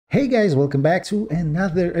Hey guys, welcome back to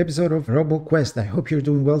another episode of Roboquest. I hope you're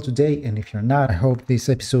doing well today, and if you're not, I hope this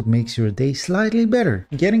episode makes your day slightly better.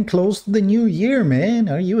 Getting close to the new year, man.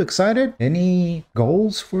 Are you excited? Any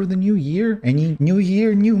goals for the new year? Any new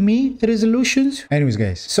year, new me resolutions? Anyways,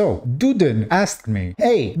 guys, so Duden asked me,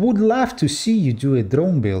 hey, would love to see you do a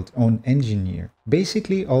drone build on Engineer.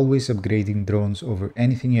 Basically, always upgrading drones over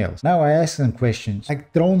anything else. Now I asked him questions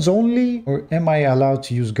like drones only, or am I allowed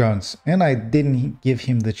to use guns? And I didn't give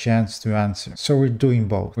him the chance to answer. So we're doing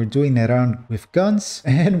both. We're doing a round with guns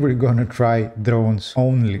and we're gonna try drones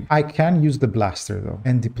only. I can use the blaster though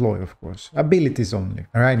and deploy, of course. Abilities only.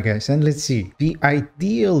 Alright guys, and let's see. The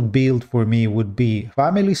ideal build for me would be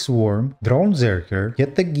family swarm, drone zerker,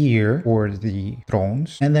 get the gear for the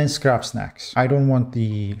drones, and then scrap snacks. I don't want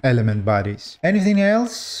the element bodies. Anything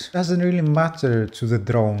else doesn't really matter to the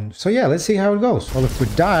drone. So yeah, let's see how it goes. Well, if we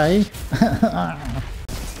die...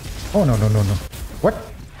 oh, no. What?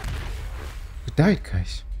 We died,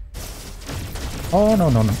 guys. Oh, no.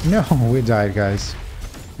 No, we died, guys.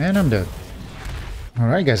 And I'm dead.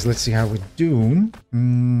 Alright, guys, let's see how we do.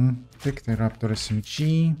 Pick the Raptor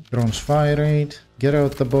SMG. Drone's fire rate. Get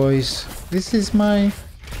out the boys. This is my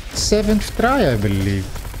 7th try, I believe.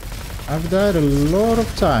 I've died a lot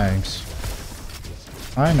of times.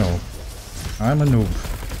 I know. I'm a noob.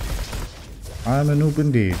 I'm a noob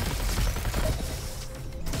indeed.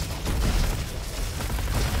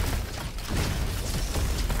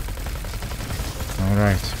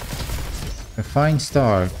 Alright. A fine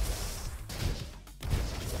start.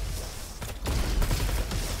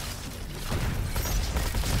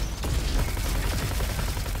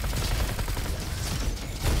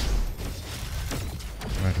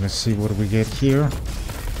 Right, let's see what we get here.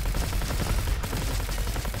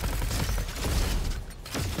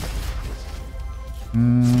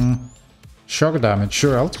 Shock damage.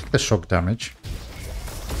 Sure, I'll take the shock damage.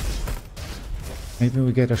 Maybe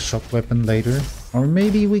we get a shock weapon later. Or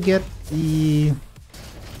maybe we get the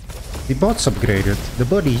bots upgraded. The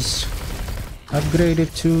buddies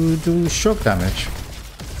upgraded to do shock damage.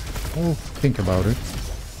 We'll think about it.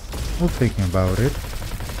 We're thinking about it.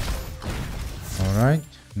 Alright.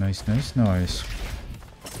 Nice.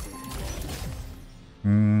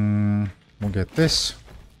 We'll get this.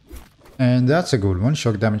 And that's a good one.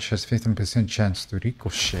 Shock damage has 15% chance to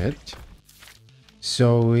ricochet.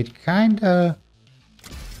 So it kinda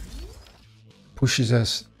pushes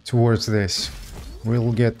us towards this.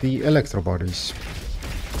 We'll get the electro bodies.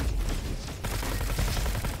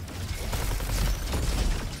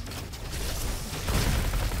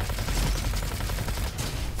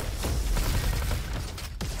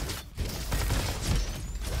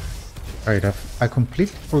 Right, I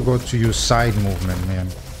completely forgot to use side movement, man.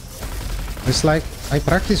 It's like I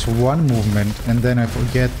practice one movement and then I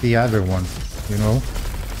forget the other one, you know?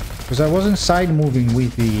 Because I wasn't side moving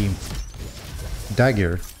with the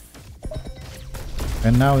dagger.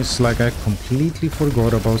 And now it's like I completely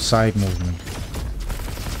forgot about side movement.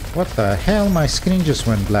 What the hell? My screen just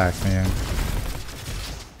went black, man.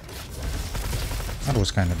 That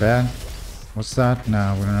was kind of bad. What's that?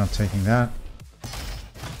 No, we're not taking that.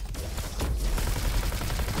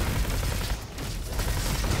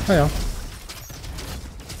 Oh yeah.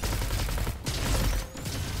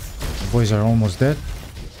 The boys are almost dead.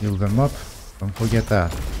 Heal them up. Don't forget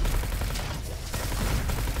that.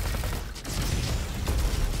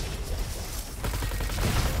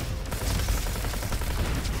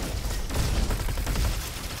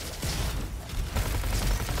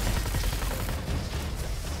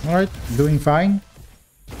 Alright, doing fine.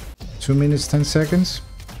 2 minutes 10 seconds.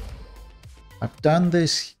 I've done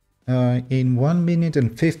this in 1 minute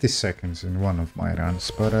and 50 seconds in one of my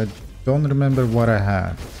runs, but I don't remember what I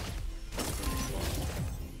had.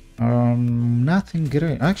 Nothing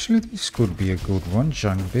great. Actually, this could be a good one.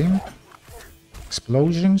 Junk beam.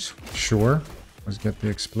 Explosions. Sure. Let's get the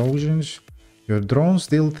explosions. Your drones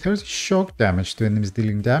deal 30 shock damage to enemies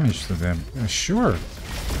dealing damage to them. Sure.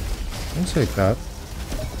 I'll take that.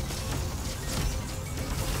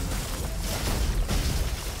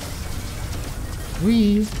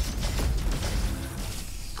 Whee!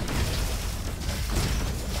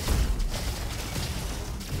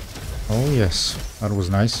 Oh yes, that was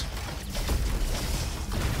nice.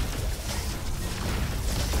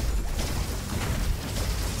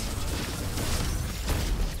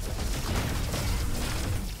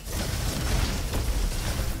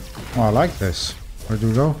 Oh, I like this. Where do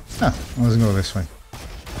we go? Ah, let's go this way.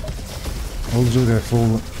 We'll do the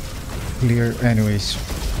full clear anyways.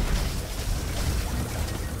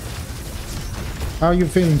 How are you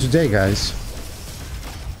feeling today, guys?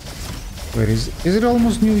 Wait, is it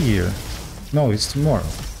almost New Year? No, it's tomorrow.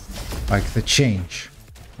 like the change.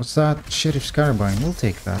 What's that? Sheriff's carbine. We'll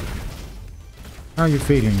take that. How are you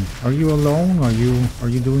feeling? Are you alone? Are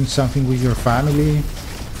you doing something with your family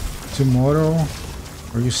tomorrow?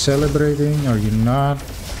 Are you celebrating? Are you not?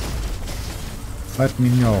 Let me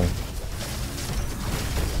know.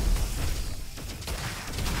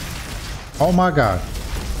 Oh my god.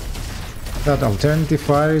 That alternative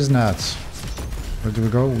fire is nuts. Where do we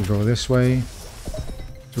go? We go this way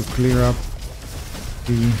to clear up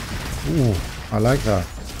the... Ooh, I like that.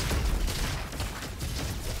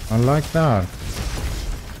 I like that.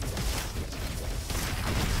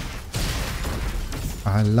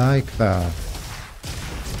 I like that.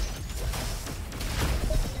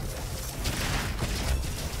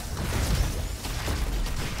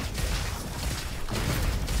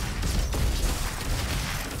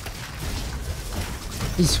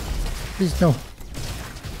 Please, please, no.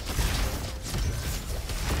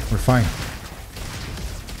 We're fine.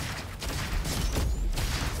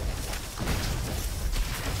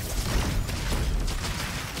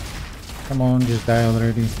 Come on, just die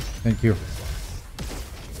already. Thank you.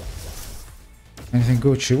 Anything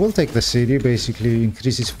good? She will take the city. Basically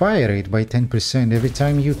increases fire rate by 10% every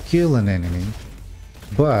time you kill an enemy,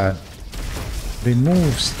 but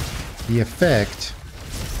removes the effect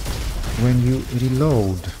when you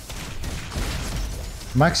reload.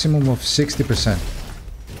 Maximum of 60%.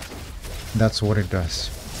 That's what it does.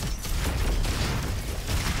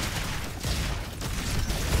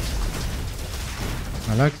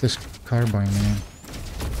 I like this carbine, man.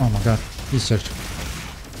 Oh my god, research.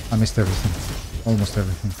 I missed everything. Almost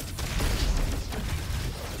everything.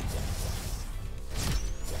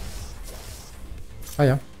 Oh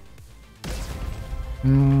yeah.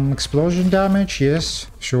 Explosion damage, yes,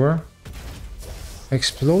 sure.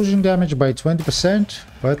 Explosion damage by 20%,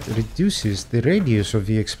 but reduces the radius of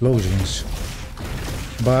the explosions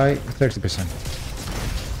by 30%.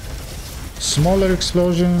 Smaller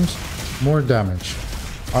explosions, more damage.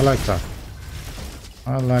 I like that.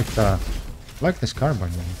 I like that. I like this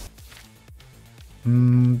carbine.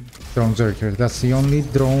 Drone Zerker. That's the only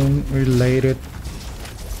drone related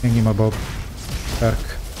thingamabob perk.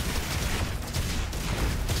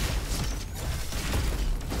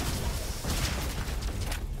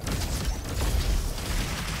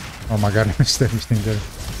 Oh my god, I missed everything there.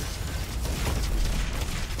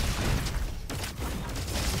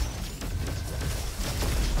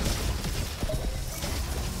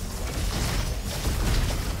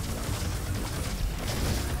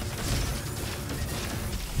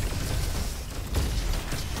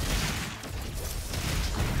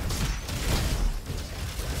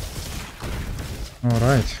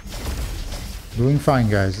 Alright. Doing fine,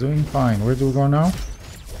 guys. Doing fine. Where do we go now?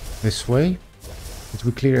 This way? Did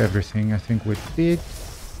we clear everything? I think we did.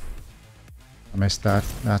 I missed that.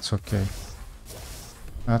 That's okay.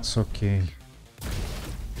 That's okay.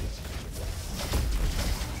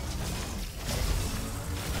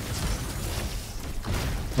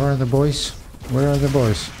 Where are the boys? Where are the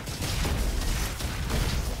boys?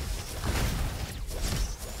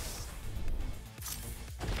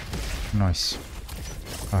 Nice.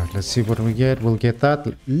 Alright, let's see what we get. We'll get that.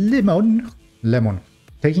 Lemon.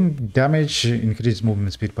 Taking damage, increased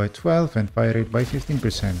movement speed by 12 and fire rate by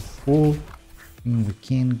 15%. Cool. We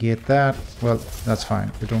can get that. Well, that's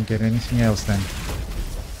fine. We don't get anything else then.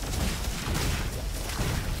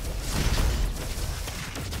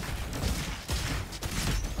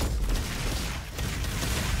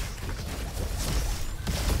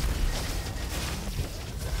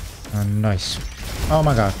 Nice. Oh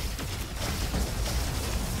my god.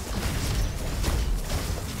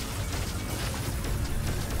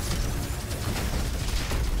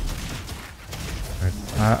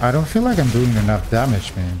 I don't feel like I'm doing enough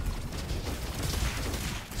damage, man.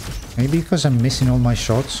 Maybe because I'm missing all my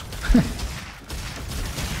shots.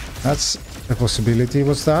 That's a possibility.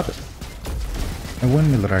 What's that? A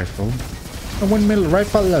windmill rifle. A windmill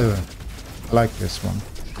rifle. I like this one.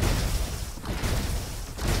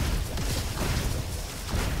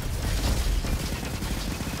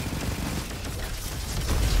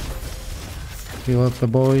 Heal up the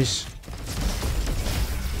boys.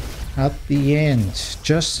 At the end,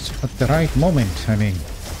 just at the right moment, I mean,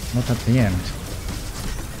 not at the end.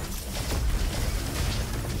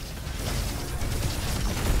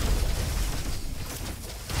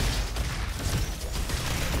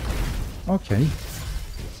 Okay,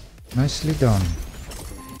 nicely done.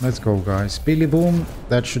 Let's go, guys. Billy Boom,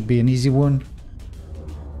 that should be an easy one.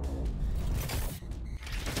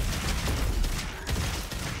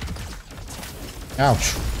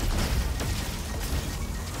 Ouch.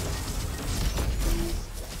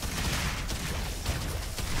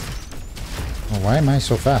 Oh, why am I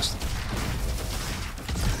so fast?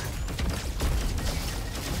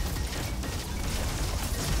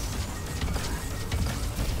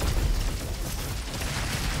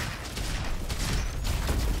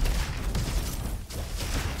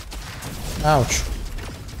 Ouch.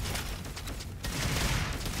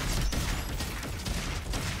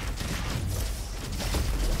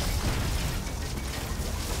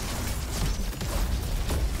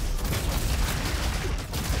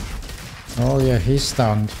 Oh yeah, he's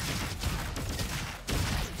stunned.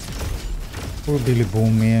 Poor Billy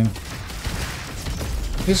Boom, man.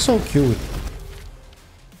 He's so cute.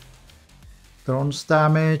 Drones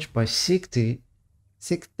damage by 60,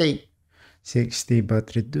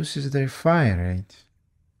 but reduces their fire rate.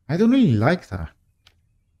 I don't really like that.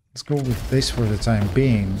 Let's go with this for the time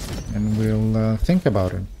being, and we'll think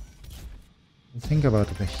about it. We'll think about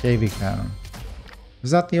the heavy cannon. Is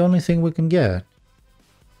that the only thing we can get?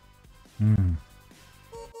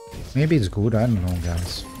 Maybe it's good, I don't know,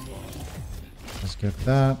 guys. Let's get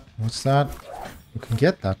that. What's that? You can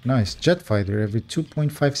get that. Nice. Jet fighter. Every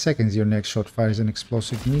 2.5 seconds, your next shot fires an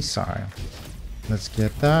explosive missile. Let's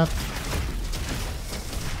get that.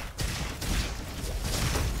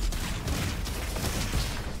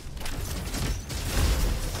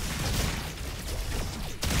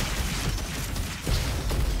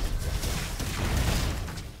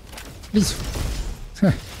 Please.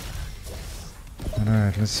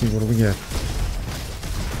 Alright, let's see what we get.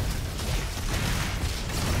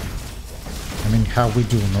 I mean, how we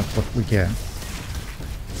do, not what we get.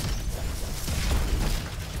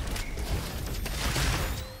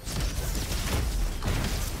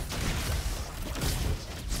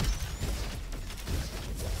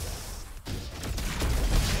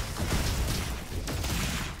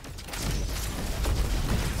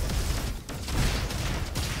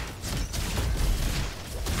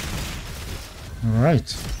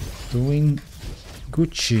 Alright, doing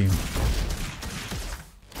Gucci.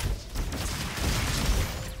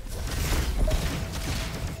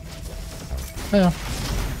 Yeah.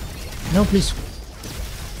 No, please.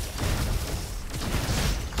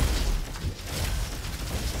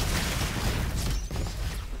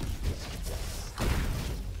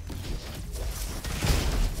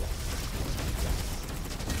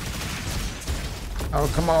 Oh,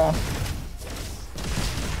 come on.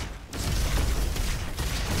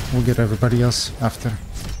 We'll get everybody else after.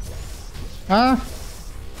 Ah!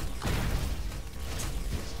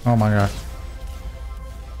 Oh my god.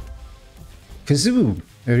 Kazoo!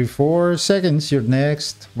 Every 4 seconds, your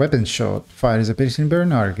next weapon shot fires a piercing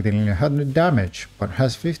burn arc, dealing 100 damage, but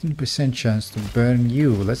has 15% chance to burn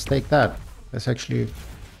you. Let's take that. That's actually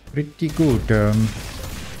pretty good.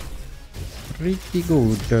 Pretty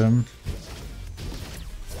good.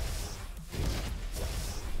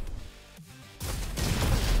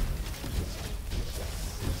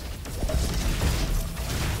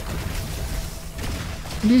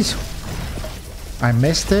 Please. I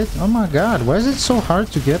missed it? Oh my god, why is it so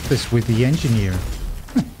hard to get this with the engineer?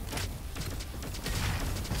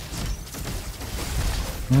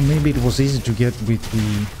 Well, maybe it was easy to get with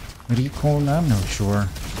the recon, I'm not sure.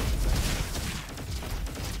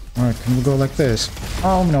 Alright, can we go like this?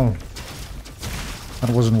 Oh no.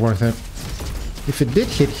 That wasn't worth it. If it did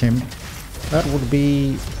hit him, that would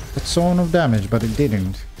be a ton of damage, but it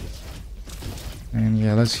didn't. And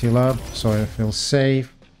yeah, let's heal up so I feel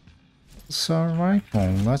safe. Pulsar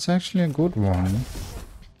rifle, that's actually a good one.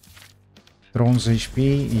 Drones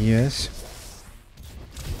HP, yes.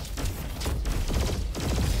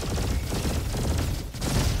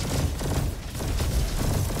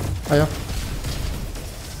 Oh yeah.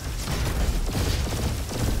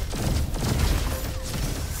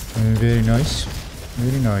 Very nice.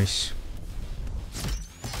 Very nice.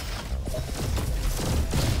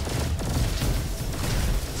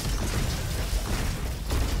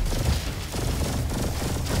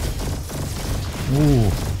 Ooh,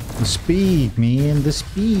 the speed, man, the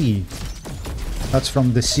speed. That's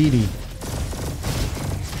from the city.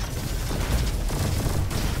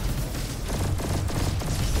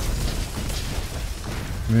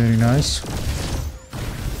 Very nice.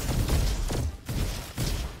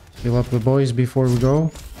 Heal up the boys before we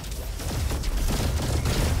go.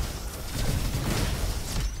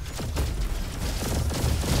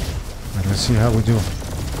 Right, let's see how we do.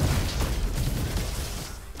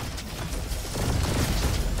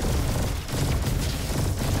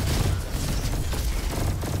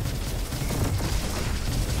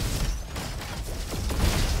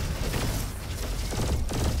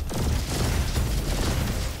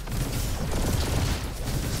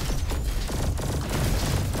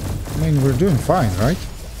 I mean, we're doing fine, right?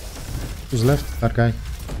 Who's left? That guy.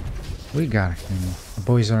 We got him. The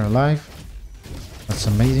boys are alive. That's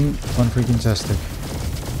amazing. Fun freaking tastic.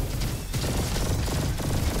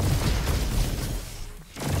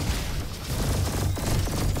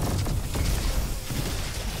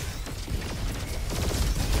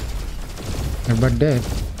 Everybody dead.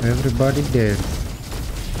 Everybody dead.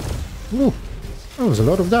 Ooh. That was a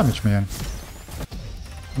lot of damage, man.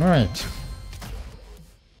 Alright.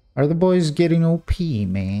 Are the boys getting OP,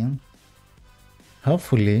 man?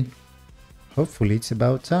 Hopefully it's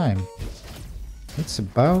about time. It's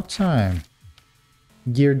about time.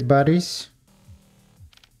 Geared buddies.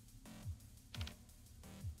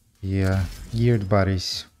 Yeah, geared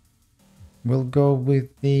buddies. We'll go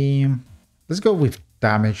with the... Let's go with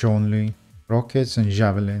damage only. Rockets and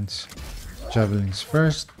javelins. Javelins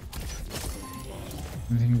first.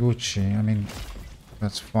 I think Gucci, I mean,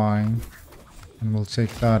 that's fine. And we'll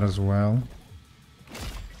take that as well.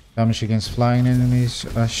 Damage against flying enemies.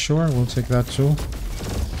 Sure, we'll take that too.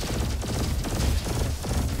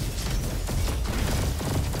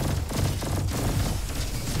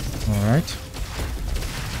 Alright.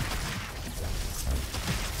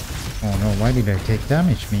 Oh no, why did I take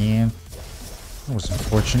damage, man? That was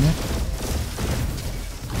unfortunate.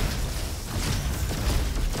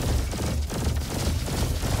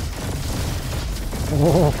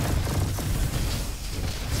 Oh!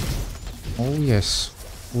 Oh yes.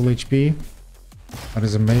 Full HP. That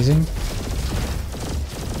is amazing.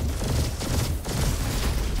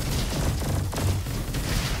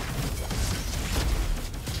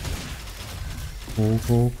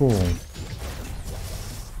 Cool.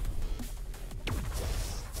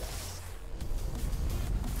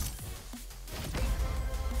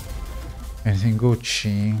 Anything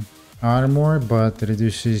Gucci. Armor, but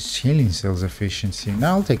reduces healing cells efficiency.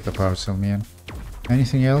 Now I'll take the power cell, man.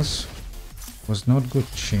 Anything else? Was not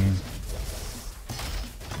Gucci.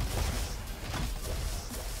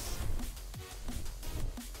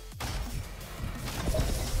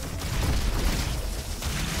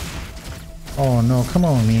 Oh no, come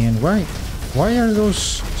on, man. Why are those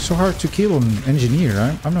so hard to kill on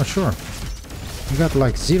engineer? I'm not sure. You got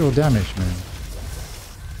like 0 damage, man.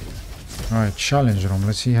 Alright, challenge room.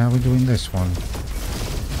 Let's see how we do in this one.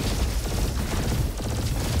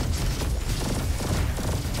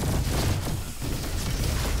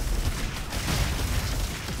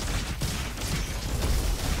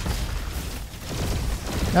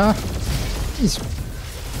 Ah! Jeez.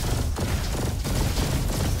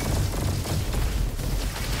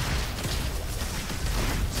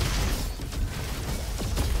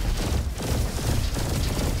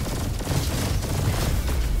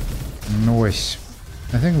 Noise.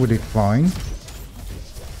 I think we did fine.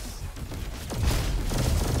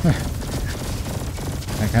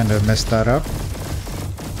 I kind of messed that up.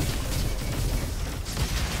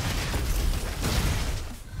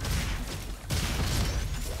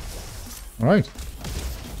 Alright.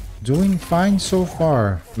 Doing fine so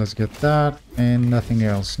far. Let's get that and nothing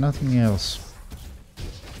else. Nothing else.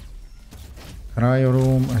 Cryo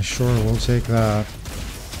room. I sure will take that.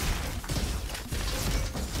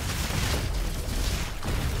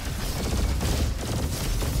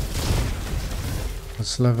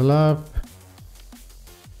 Let's level up.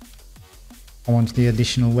 I want the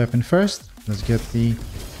additional weapon first. Let's get the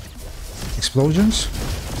explosions.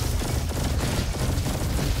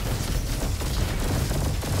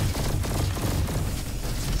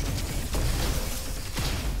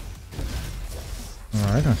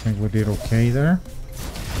 Alright, I think we did okay there.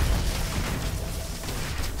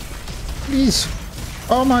 Please!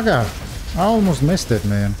 Oh my god! I almost missed it,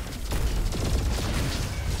 man.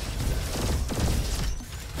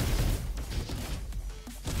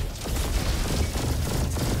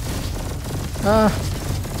 Ah!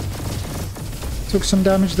 Took some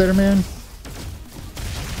damage there, man.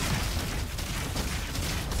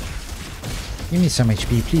 Give me some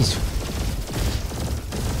HP, please.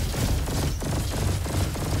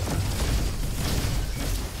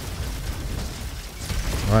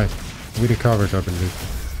 Right, we recovered, I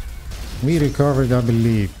believe. We recovered, I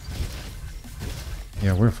believe.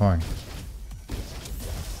 Yeah, we're fine.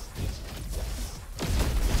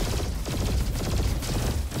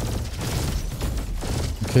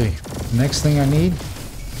 Okay, next thing I need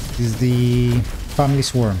is the family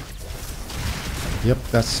swarm. Yep,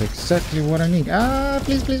 that's exactly what I need. Ah,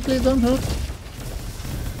 please, please, please don't hurt.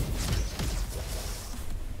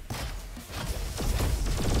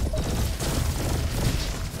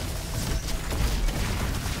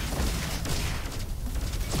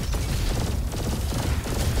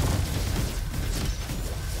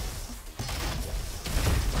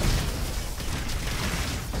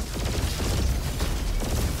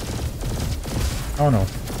 Oh no.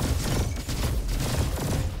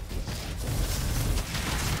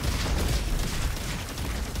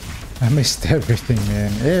 I missed everything,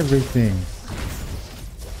 man. Everything.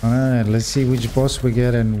 Alright, let's see which boss we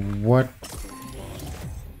get and what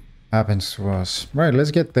happens to us. Right,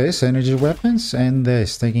 let's get this. Energy weapons and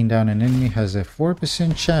this. Taking down an enemy has a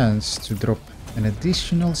 4% chance to drop an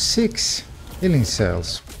additional 6 healing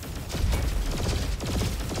cells.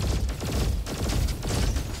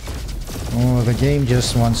 Oh, the game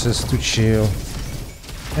just wants us to chill.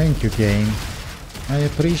 Thank you, game. I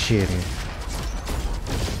appreciate it.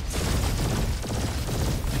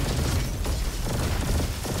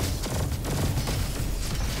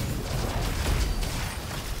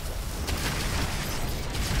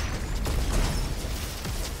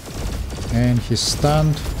 And he's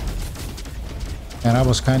stunned. And I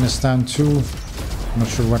was kind of stunned too. Not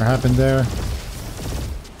sure what happened there.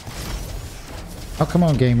 Oh, come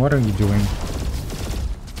on, game. What are you doing?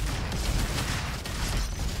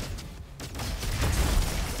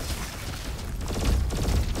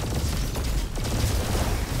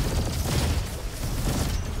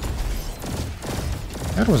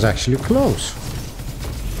 That was actually close.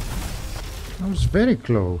 That was very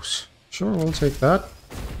close. Sure, we'll take that.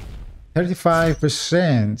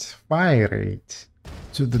 35% fire rate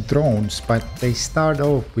to the drones, but they start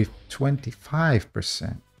off with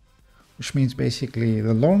 25%. Which means basically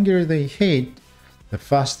the longer they hit, the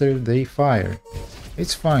faster they fire.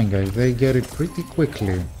 It's fine, guys. They get it pretty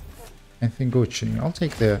quickly. I think Gucci. I'll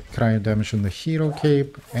take the cryo damage on the hero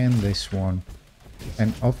cape and this one.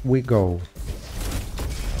 And off we go.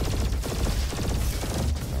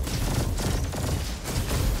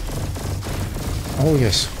 Oh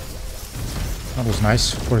yes. That was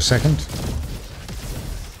nice for a second.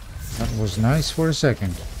 That was nice for a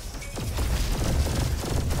second.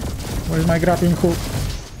 Where's my grappling hook?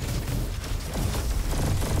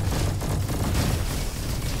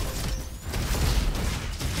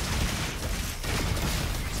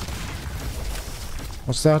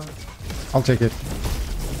 What's that? I'll take it.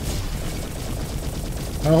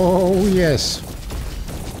 Oh yes.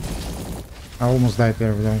 I almost died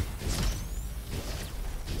there, though.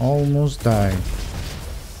 Almost died.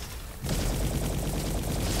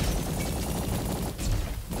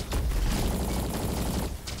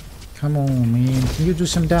 Come on, man. Can you do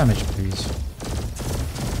some damage, please?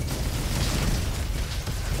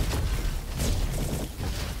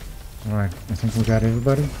 Alright, I think we got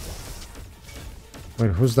everybody. Wait,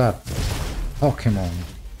 who's that? Pokemon.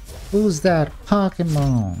 Who's that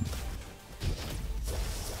Pokemon?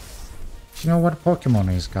 Do you know what Pokemon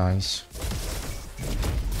is, guys?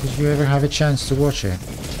 Did you ever have a chance to watch it?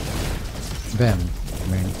 Them, I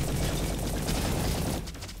mean.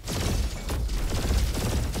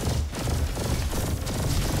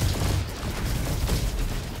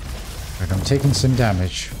 Right, I'm taking some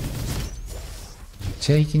damage.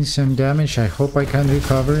 Taking some damage. I hope I can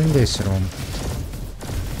recover in this room.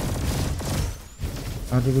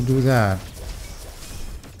 How do we do that?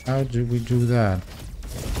 How do we do that?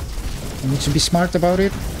 I need to be smart about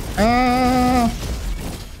it. Ah!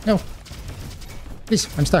 No. Please,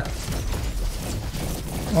 I'm stuck.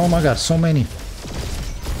 Oh my god, so many.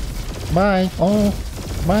 Bye. Oh,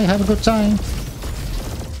 bye. Have a good time.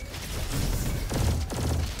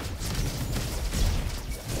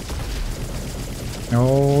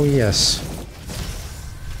 Oh, yes.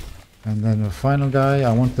 And then the final guy,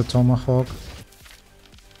 I want the tomahawk.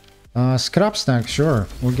 Scrap snack, sure.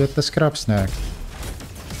 We'll get the scrap snack.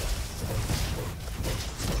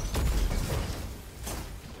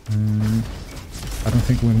 I don't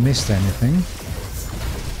think we missed anything.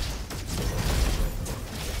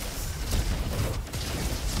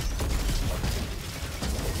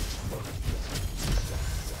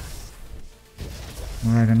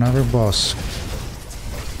 Alright, another boss.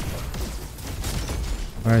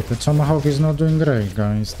 Alright, the tomahawk is not doing great,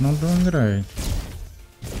 guys. Not doing great.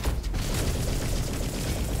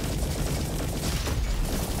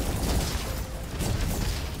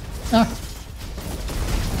 Ah!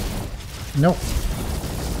 No.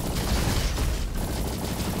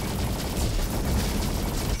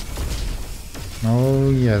 Oh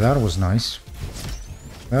yeah, that was nice.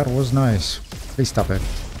 That was nice. Please stop it.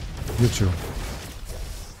 You too.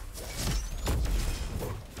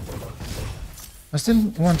 I still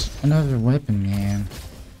want another weapon, man.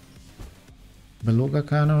 Beluga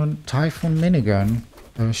cannon, typhoon minigun.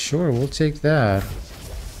 Sure, we'll take that.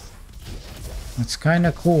 It's kind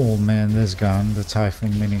of cool, man, this gun, the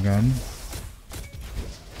typhoon minigun.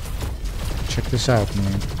 Check this out,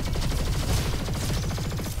 man.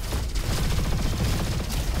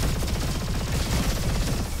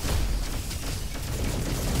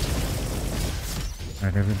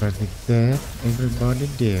 Right, everybody dead. Everybody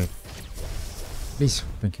dead. Please,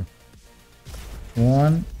 thank you.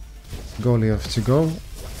 One goalie left to go.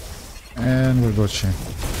 And we'll go check.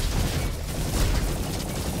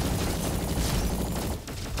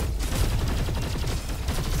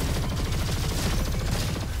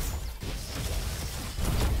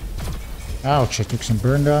 Ouch, I took some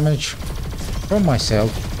burn damage from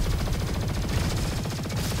myself.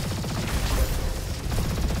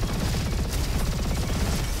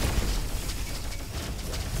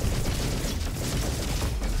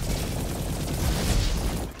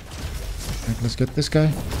 Right, let's get this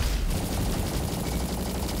guy.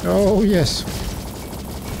 Oh, yes.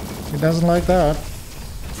 He doesn't like that.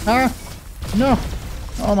 Ah! No!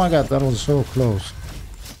 Oh my god, that was so close.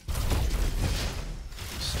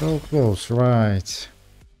 So close, right.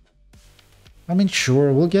 I mean,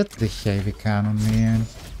 sure, we'll get the heavy cannon, man.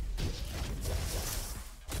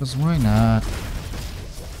 Because why not?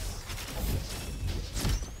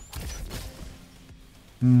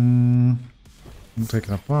 We'll take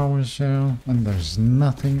the power shell, and there's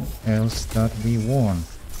nothing else that we want.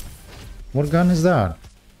 What gun is that?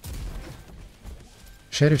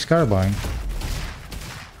 Sheriff's carbine.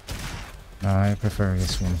 I prefer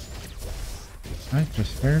this one. I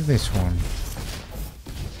prefer this one.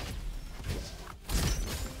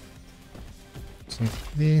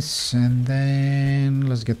 Take this and then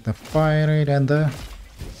let's get the fire rate and the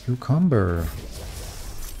cucumber.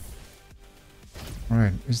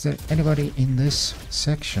 Alright, is there anybody in this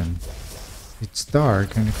section? It's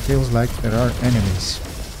dark and it feels like there are enemies.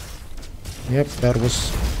 Yep, that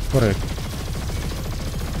was correct.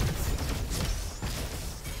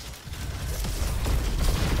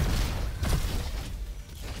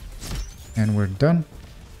 And we're done.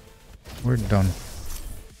 We're done.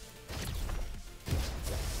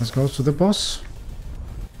 Let's go to the boss.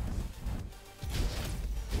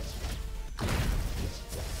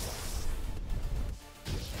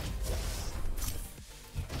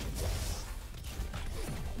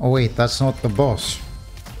 Oh wait, that's not the boss.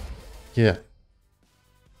 Yeah.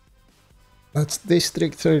 That's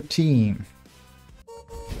District 13.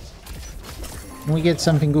 Can we get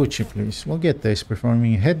something Gucci, please? We'll get this.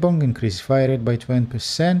 Performing a headbang, increase fire rate by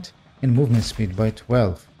 20% and movement speed by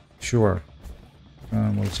 12. Sure.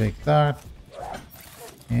 We'll take that.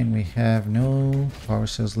 And we have no power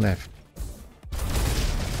cells left.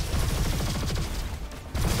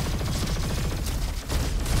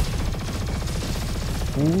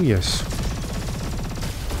 Oh yes.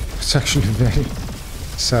 It's actually very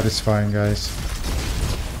satisfying, guys.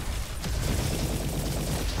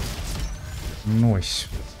 Nice.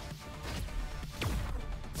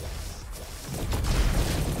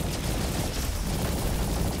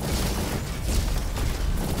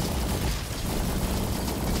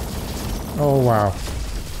 Oh wow.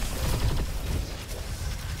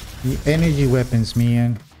 The energy weapons,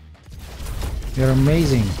 man. They're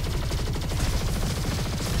amazing.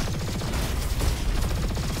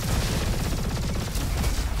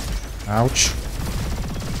 Ouch.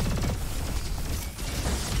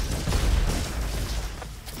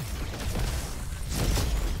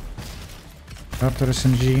 Raptor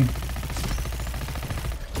SMG.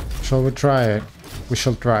 Shall we try it? We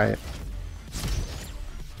shall try it.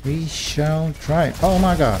 We shall try it. Oh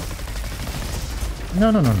my god. No,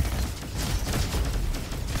 no, no.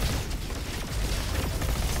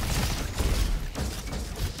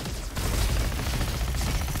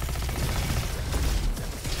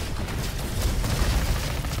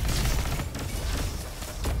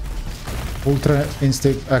 Ultra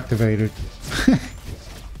instinct activated.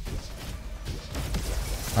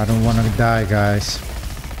 I don't want to die, guys.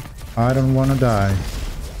 I don't want to die.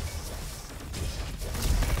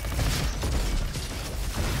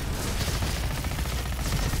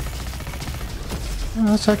 Oh,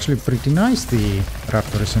 that's actually pretty nice, the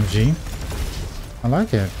Raptor SMG. I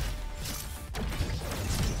like it.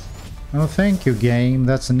 Oh, thank you, game.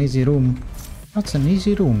 That's an easy room. That's an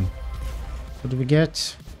easy room. What do we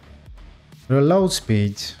get? Reload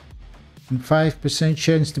speed. And 5%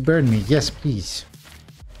 chance to burn me. Yes, please.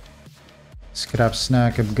 Scrap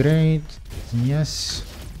snack upgrade. Yes.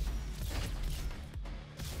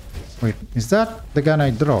 Wait, is that the gun I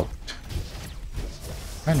dropped?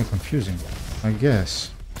 Kinda confusing, I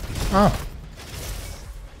guess. Oh!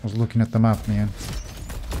 I was looking at the map, man.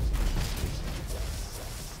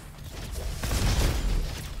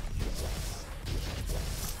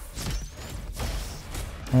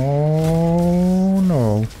 Oh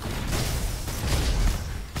no.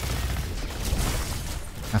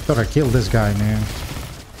 I thought I killed this guy, man.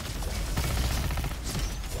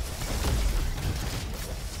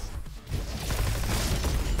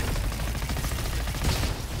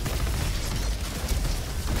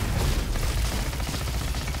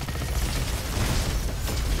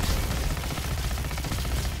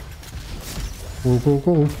 Go, go,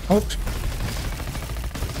 go. Out.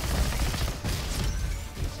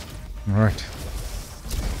 Alright.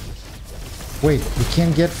 Wait, we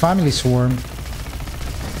can't get family swarm.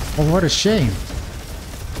 Oh, what a shame.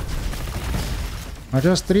 I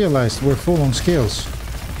just realized we're full on skills.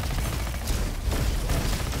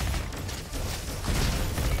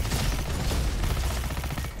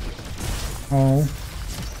 Oh.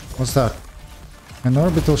 What's that? An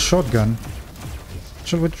orbital shotgun.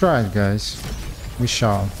 Shall we try it, guys? We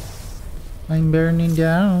shall. I'm burning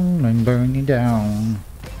down. I'm burning down.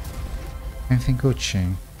 Anything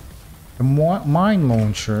Gucci. The mine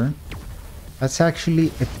launcher. That's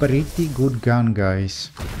actually a pretty good gun,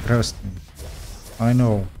 guys. Trust me. I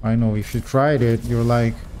know. If you tried it, you're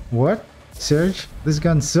like, what? Serge? This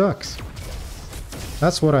gun sucks.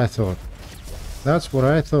 That's what I thought.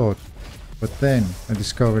 But then I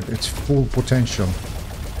discovered its full potential.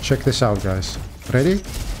 Check this out, guys. Ready?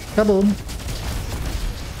 Kaboom!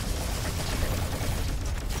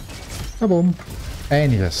 Kaboom!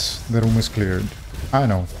 And yes, the room is cleared. I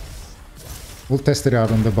know. We'll test it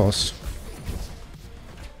out on the boss.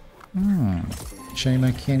 Shame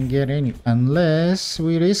I can't get any. Unless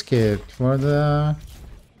we risk it for the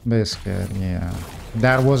biscuit. Yeah.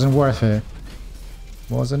 That wasn't worth it.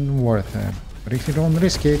 But if you don't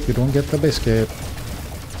risk it, you don't get the biscuit.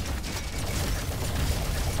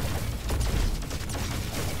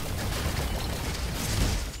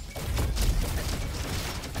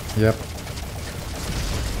 Yep.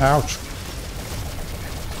 Ouch.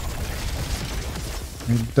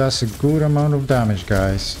 It does a good amount of damage,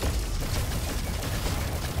 guys.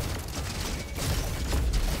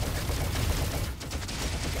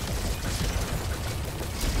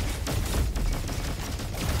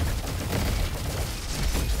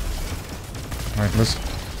 Alright, let's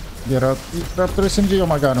get out the Raptor SMG. Oh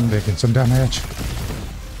my god, I'm taking some damage.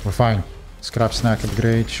 We're fine. Scrap snack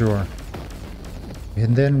upgrade, sure.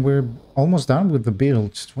 And then we're almost done with the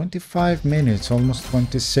build. 25 minutes, almost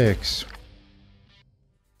 26.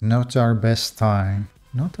 Not our best time.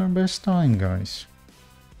 Not our best time, guys.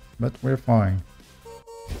 But we're fine.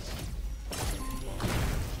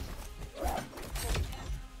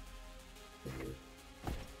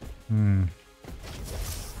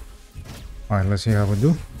 Alright, let's see how we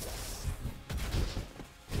do.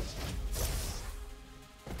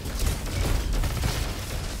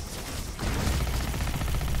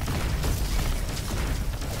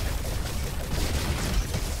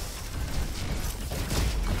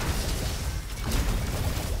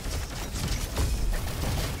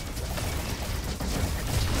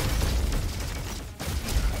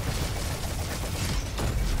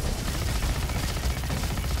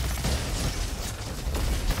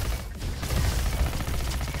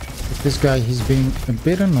 This guy, he's being a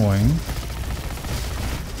bit annoying.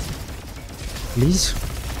 Please.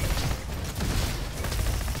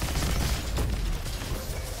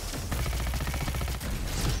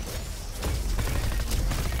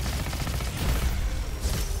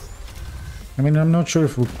 I mean, I'm not sure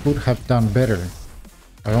if we could have done better.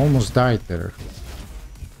 I almost died there.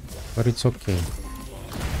 But it's okay.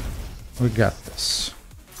 We got this.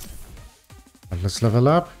 But let's level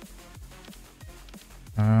up.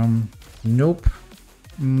 Nope.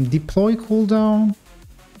 Deploy cooldown?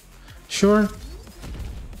 Sure.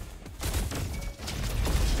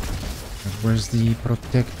 But where's the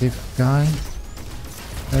protective guy?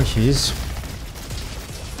 There he is.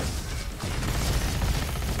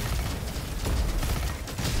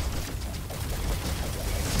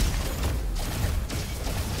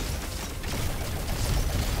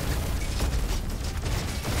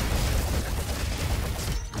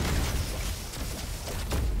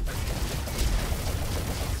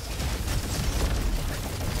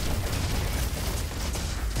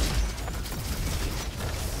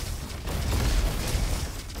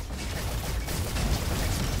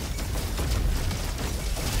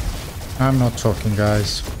 I'm not talking,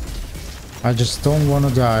 guys. I just don't want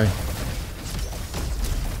to die.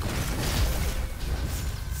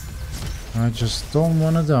 I just don't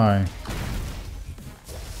want to die.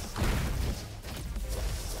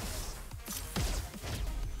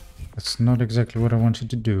 That's not exactly what I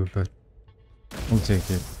wanted to do, but we'll take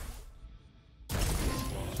it.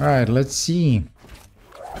 Alright, let's see.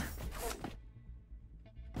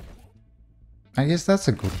 I guess that's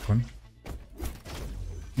a good one.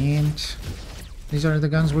 And these are the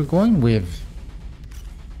guns we're going with.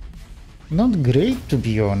 Not great, to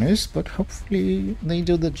be honest, but hopefully they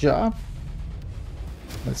do the job.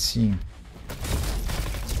 Let's see.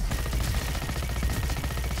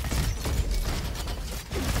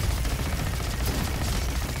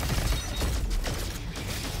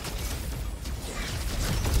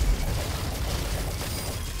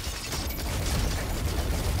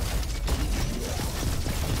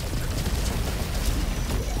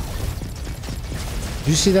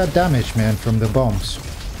 You see that damage, man, from the bombs?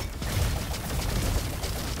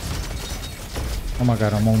 Oh my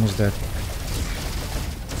god, I'm almost dead.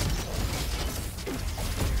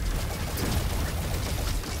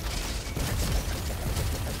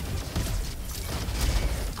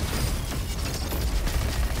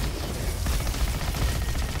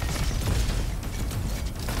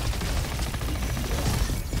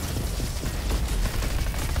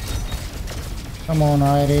 Come on,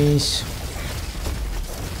 Iris.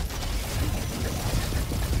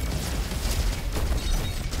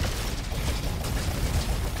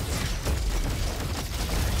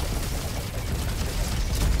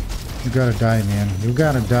 You gotta die, man. You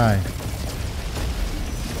gotta die.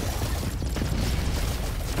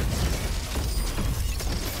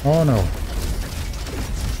 Oh no.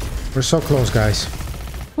 We're so close, guys.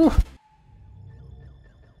 Whew.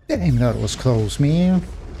 Damn, that was close, man.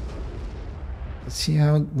 Let's see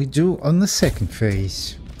how we do on the second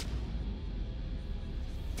phase.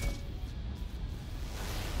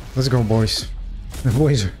 Let's go, boys. The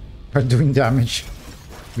boys are doing damage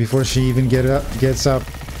before she even gets up.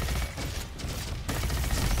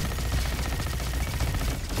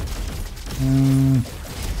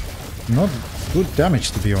 Not good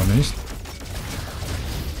damage, to be honest.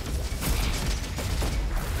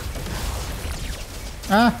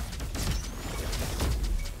 Ah!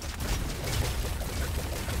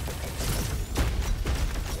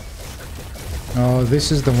 Oh,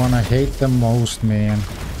 this is the one I hate the most, man.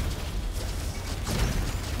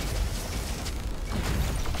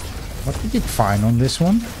 But we did fine on this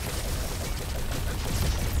one.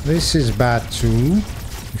 This is bad too,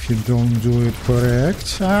 if you don't do it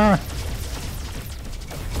correct. Ah!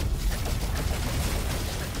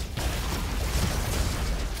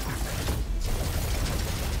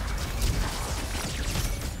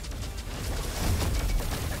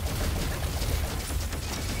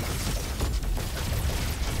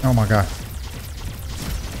 Oh my god.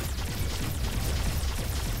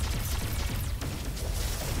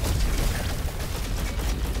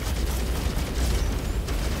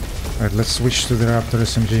 Alright, let's switch to the Raptor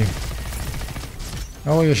SMG.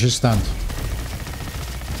 Oh yeah, she's stunned.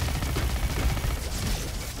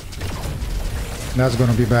 That's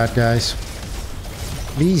gonna be bad, guys.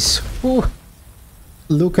 Please. Ooh.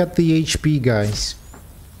 Look at the HP, guys.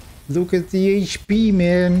 Look at the HP,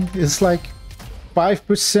 man. It's like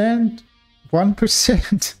 5%,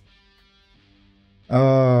 1%.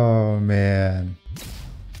 Oh man.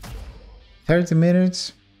 30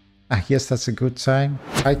 minutes. I guess that's a good time.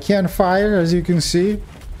 I can't fire, as you can see.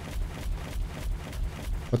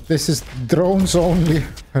 But this is drones only.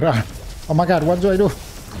 Run. Oh my god, what do I do?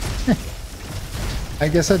 I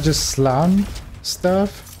guess I just slam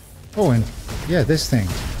stuff. Oh, and yeah, this thing.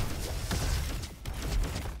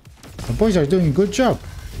 The boys are doing a good job.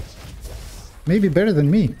 Maybe better than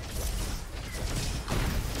me.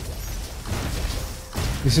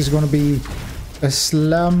 This is gonna be a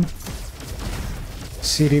slum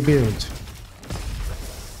city build.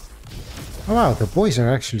 Oh wow, the boys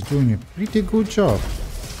are actually doing a pretty good job.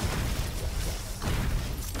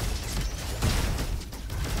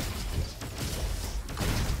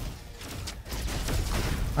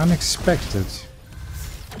 Unexpected.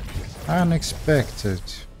 Unexpected.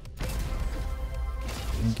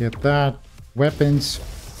 Get that. Weapons.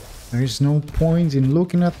 There is no point in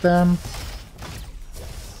looking at them.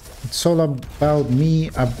 It's all about me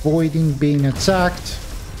avoiding being attacked.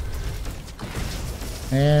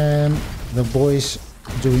 And the boys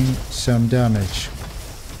doing some damage.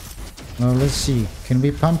 Well, let's see. Can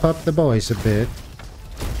we pump up the boys a bit?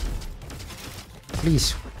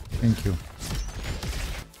 Please. Thank you.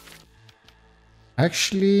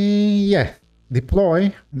 Actually, yeah.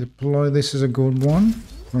 Deploy. Deploy. This is a good one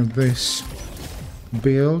for this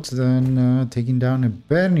build. Then taking down a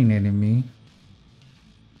burning enemy.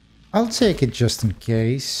 I'll take it just in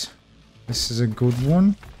case. This is a good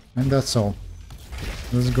one. And that's all.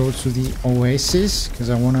 Let's go to the Oasis, because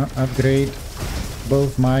I want to upgrade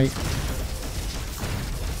both my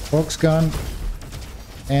box gun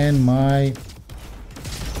and my...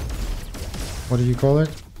 what do you call it?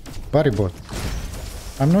 Bodyboard.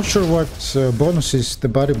 I'm not sure what bonuses the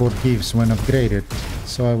bodyboard gives when upgraded,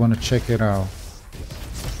 so I want to check it out.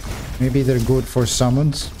 Maybe they're good for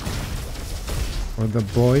summons. For the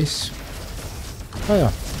boys. Oh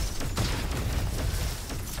yeah.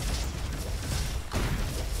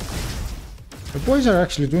 The boys are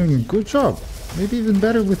actually doing a good job. Maybe even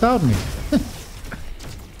better without me.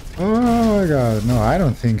 Oh my god. No, I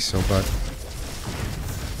don't think so, but...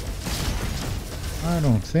 I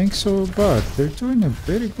don't think so, but they're doing a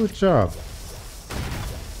very good job.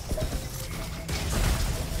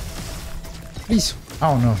 Please.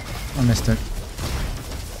 Oh no, I missed it.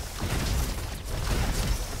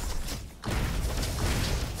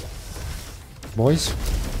 Boys,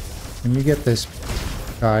 can you get this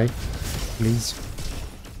guy, please?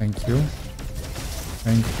 Thank you.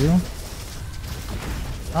 Thank you.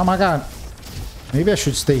 Oh my god. Maybe I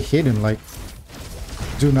should stay hidden, like,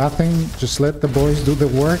 do nothing, just let the boys do the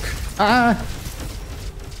work. Ah!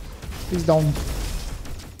 Please don't.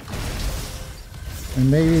 And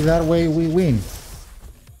maybe that way we win.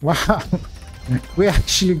 Wow. We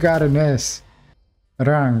actually got an S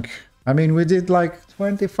rank. I mean, we did like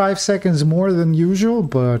 25 seconds more than usual,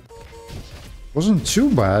 but wasn't too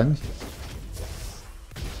bad.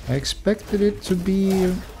 I expected it to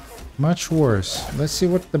be much worse. Let's see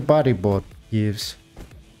what the body bot gives.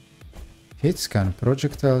 Hit scan,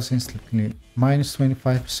 projectiles instantly, minus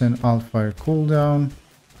 25% alt fire cooldown.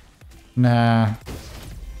 Nah,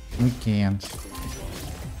 we can't.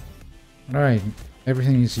 Alright,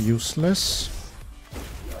 everything is useless.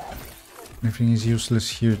 Everything is useless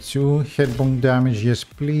here too. Head bomb damage, yes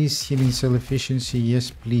please. Healing cell efficiency, yes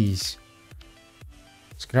please.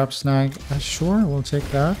 Scrap snag, sure, we'll take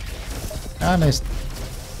that. Honest.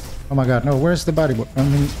 Oh my god, no, where's the body bot? I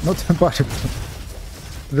mean, not the body bot.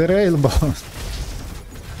 The rail bot.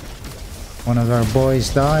 One of our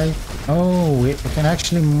boys died. Oh, we can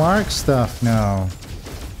actually mark stuff now.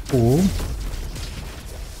 Cool.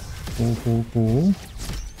 Cool, cool, cool.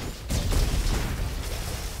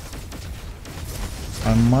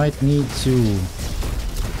 I might need to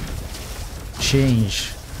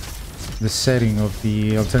change the setting of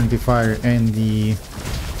the alternative fire and the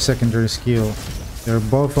secondary skill. They're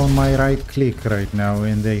both on my right click right now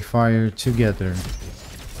and they fire together.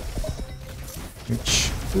 Which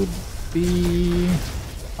could be...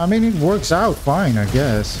 I mean, it works out fine, I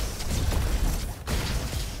guess.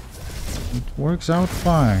 It works out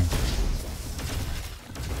fine.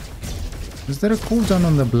 Is there a cooldown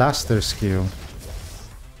on the blaster skill?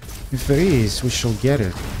 If there is, we shall get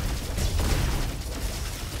it.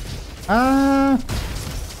 Ah!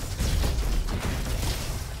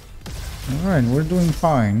 Alright, we're doing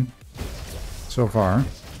fine. So far.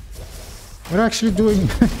 We're actually doing...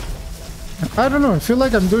 I don't know, I feel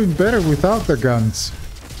like I'm doing better without the guns.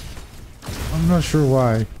 I'm not sure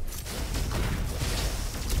why.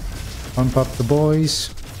 Pump up the boys.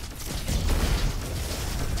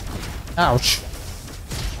 Ouch!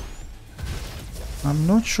 I'm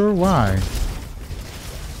not sure why.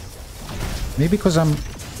 Maybe because I'm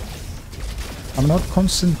not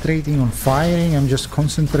concentrating on firing, I'm just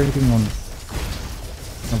concentrating on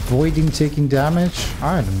avoiding taking damage.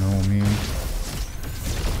 I don't know, man.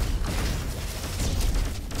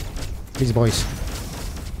 Please, boys.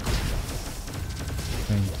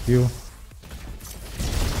 Thank you.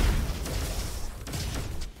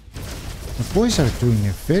 The boys are doing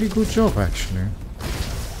a very good job, actually.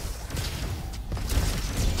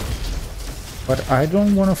 But I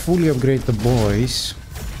don't want to fully upgrade the boys.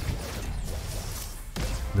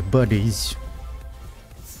 The buddies.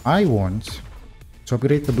 I want to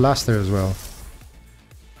upgrade the blaster as well.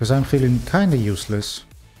 Because I'm feeling kinda useless.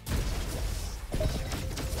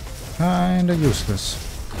 Kinda useless.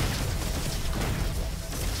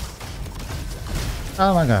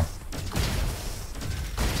 Oh my god.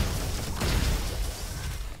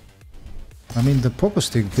 I mean, the pogo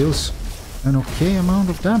stick deals an okay amount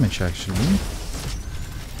of damage, actually.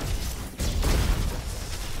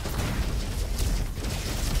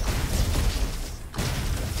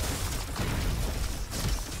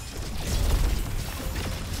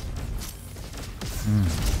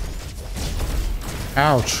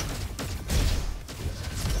 Ouch.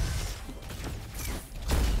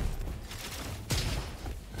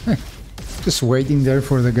 Just waiting there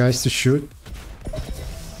for the guys to shoot.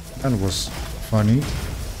 That was funny.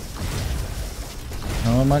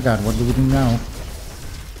 Oh my god, what do we do now?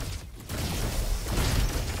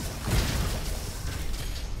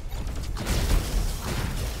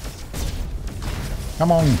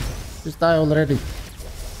 Come on, just die already.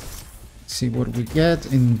 Let's see what we get.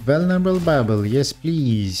 Invulnerable Babel, yes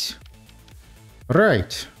please.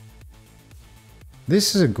 Right.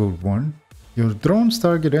 This is a good one. Your drones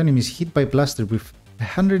target enemies hit by blaster with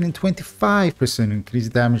 125%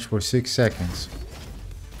 increased damage for 6 seconds.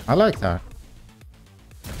 I like that.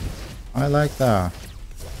 I like that.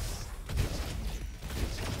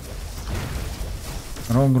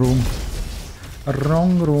 Wrong room.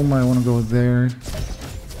 Wrong room. I want to go there.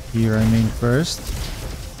 Here I mean first.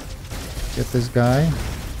 Get this guy.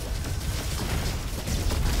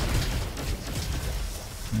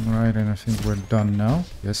 Alright, and I think we're done now.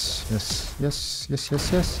 Yes, yes, yes, yes,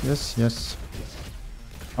 yes, yes, yes, yes.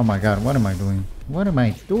 Oh my god, what am I doing? What am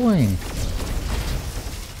I doing?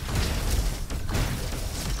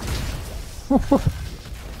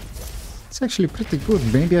 It's actually pretty good.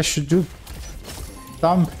 Maybe I should do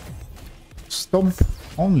stomp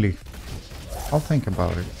only. I'll think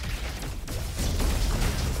about it.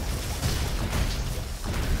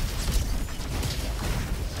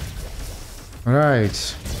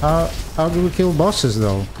 Right. How do we kill bosses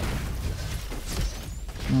though?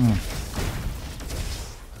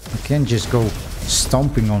 I can't just go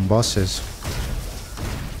stomping on bosses.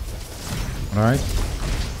 Right?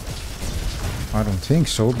 I don't think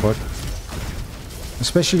so, but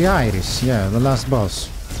especially Iris, yeah, the last boss.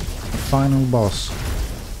 The final boss.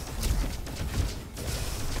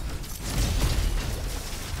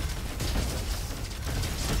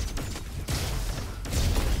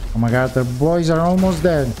 Oh my god, the boys are almost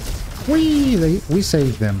dead. We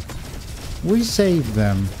saved them. We saved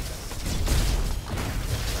them.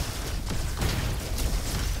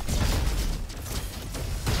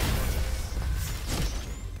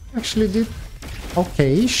 Actually did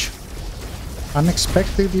okayish.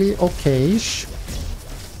 Unexpectedly okayish.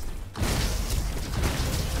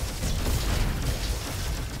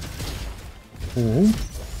 Cool.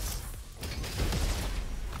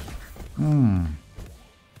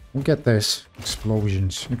 Look at this.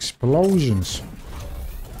 Explosions. Explosions.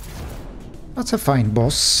 That's a fine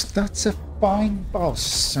boss. That's a fine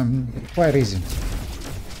boss. Where is he?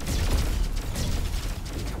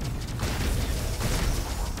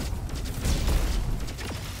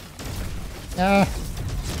 Ah.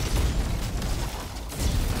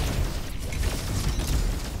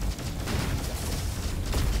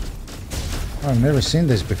 I've never seen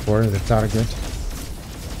this before, the target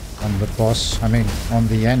on the boss, I mean on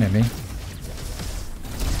the enemy.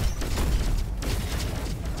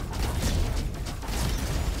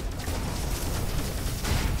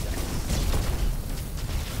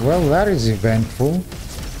 Well, that is eventful.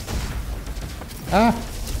 Ah!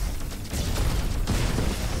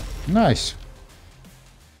 Nice.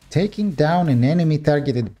 Taking down an enemy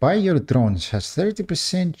targeted by your drones has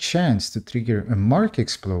 30% chance to trigger a mark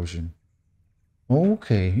explosion.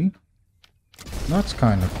 Okay. That's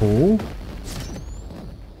kind of cool.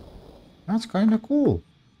 That's kind of cool.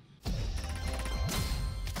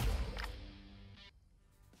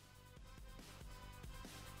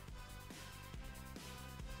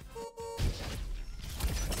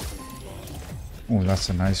 Oh, that's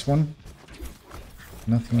a nice one.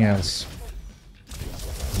 Nothing else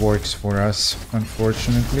works for us,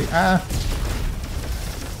 unfortunately. Ah!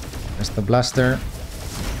 There's the blaster.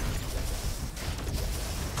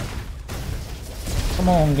 Come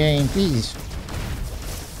on, game, please.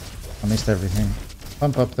 I missed everything.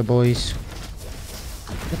 Pump up the boys.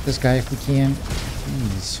 Get this guy if we can.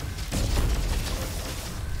 Please.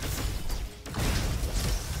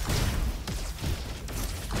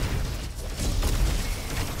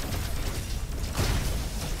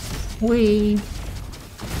 Whee!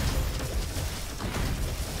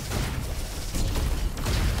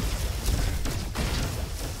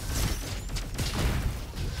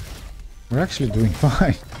 We're actually doing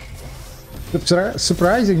fine.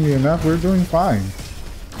 Surprisingly enough, we're doing fine.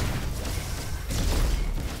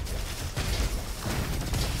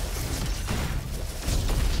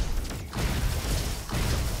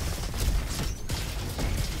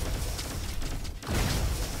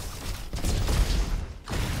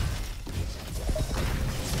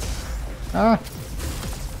 Ah!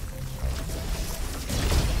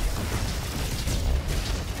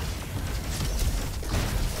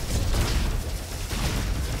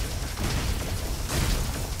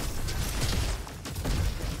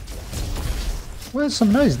 Well,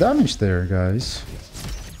 some nice damage there, guys.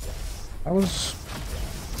 I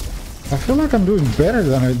feel like I'm doing better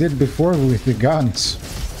than I did before with the guns.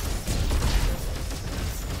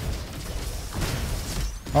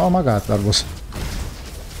 Oh my god, that was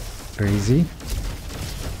crazy.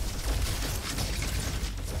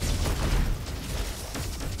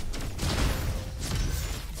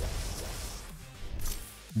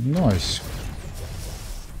 Nice.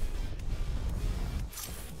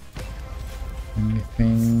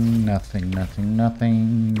 Anything,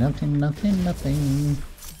 nothing.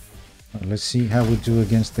 Well, let's see how we do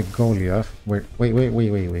against the Goliath. Wait.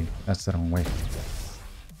 That's the wrong way.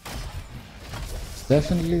 It's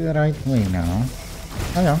definitely the right way now.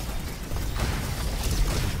 Oh yeah.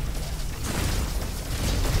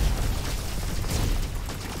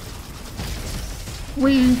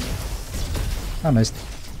 Whee! I missed.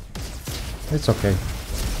 It's okay.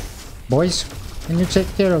 Boys, can you take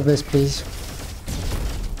care of this, please?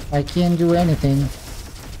 I can't do anything.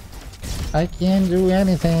 I can't do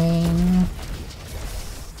anything.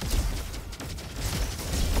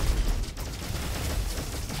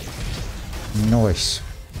 Noise.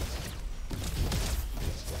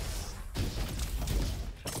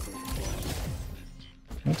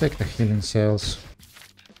 We'll take the healing cells.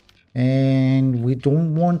 And we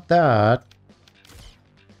don't want that.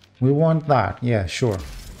 We want that. Yeah, sure.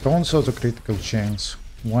 Don't auto critical chains.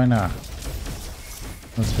 Why not?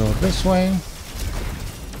 Let's go this way.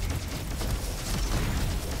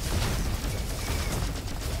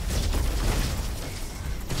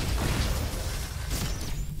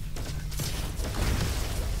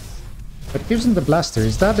 But using the blaster,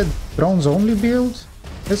 is that a drones only build?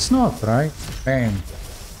 It's not, right? Damn.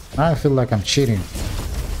 Now I feel like I'm cheating.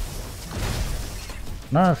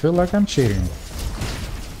 Now I feel like I'm cheating.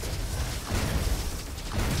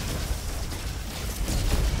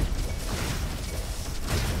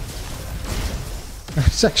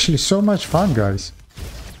 It's actually so much fun, guys.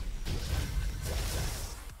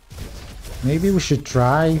 Maybe we should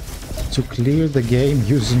try to clear the game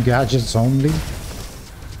using gadgets only.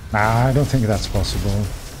 Nah, I don't think that's possible.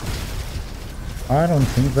 I don't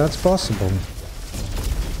think that's possible.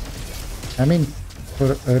 I mean,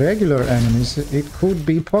 for regular enemies, it could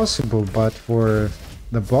be possible, but for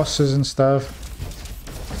the bosses and stuff,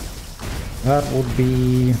 that would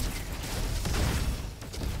be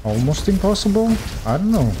almost impossible? I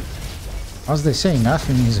don't know. As they say,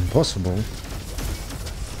 nothing is impossible.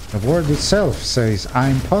 The word itself says,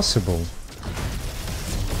 I'm possible.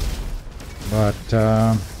 But,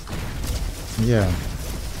 yeah.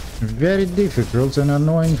 Very difficult and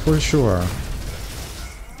annoying for sure.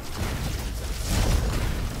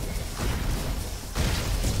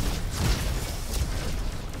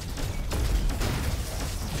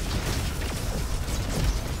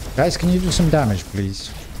 Guys, can you do some damage,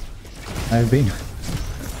 please? I've been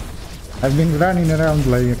running around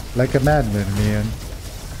like a madman, man.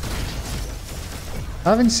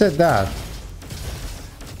 Having said that,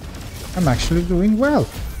 I'm actually doing well.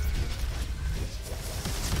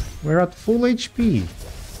 We're at full HP.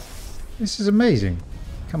 This is amazing.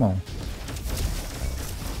 Come on.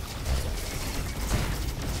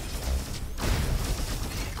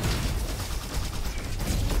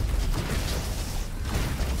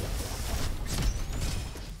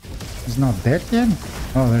 He's not dead yet?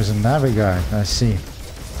 Oh, there's another guy. I see.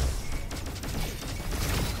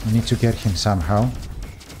 I need to get him somehow.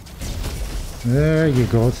 There you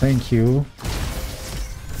go. Thank you.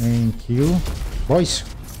 Thank you. Boys,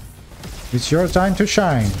 it's your time to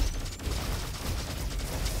shine.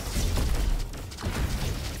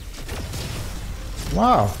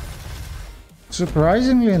 Wow.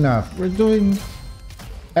 Surprisingly enough, we're doing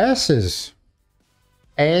asses.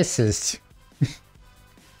 Asses.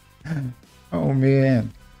 Oh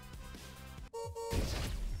man.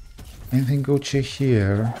 Anything go check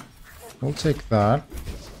here? We'll take that.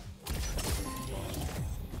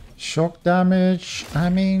 Shock damage. I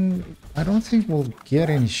mean, I don't think we'll get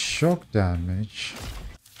any shock damage.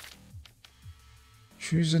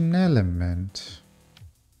 Choose an element.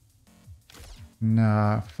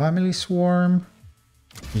 Nah, family swarm.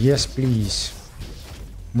 Yes, please.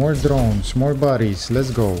 More drones, more bodies.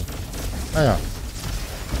 Let's go. Oh yeah.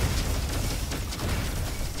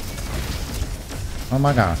 Oh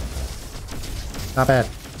my god. Not bad.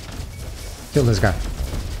 Kill this guy.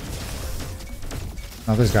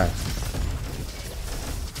 Now this guy.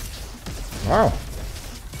 Wow.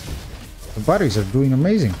 The bodies are doing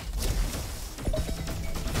amazing.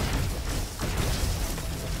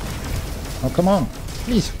 Oh, come on.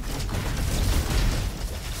 Please.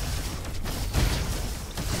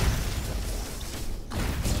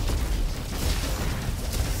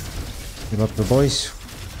 Give up the boys.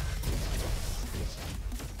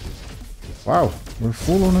 Wow, we're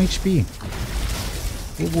full on HP.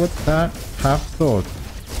 Who would that have thought?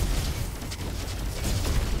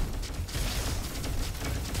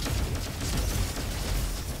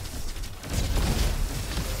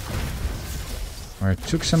 I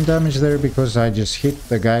took some damage there because I just hit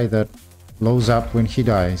the guy that blows up when he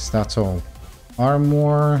dies, that's all.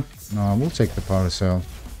 Armor, no, we'll take the power cell.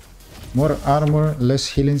 More armor, less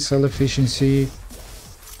healing cell efficiency.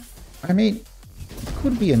 I mean, it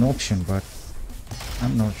could be an option, but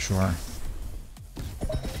I'm not sure.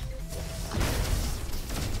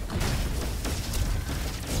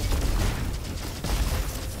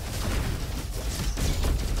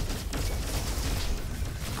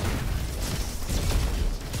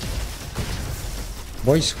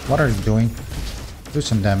 Boys, what are you doing? Do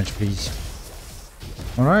some damage, please.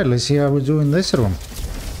 Alright, let's see how we do in this room.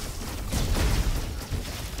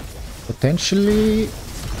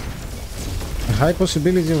 high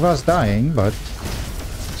possibility of us dying, but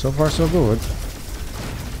so far so good.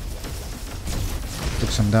 Took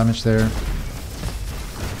some damage there.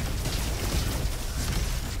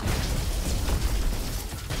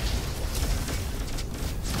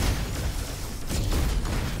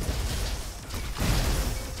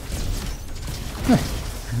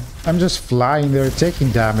 I'm just flying there taking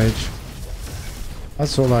damage.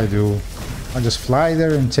 That's all I do. I just fly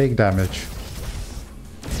there and take damage.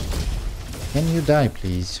 Can you die,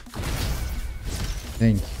 please?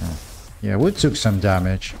 Thank you. Yeah, we took some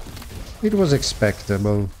damage. It was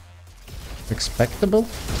expectable. Expectable?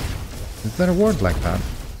 Is there a word like that?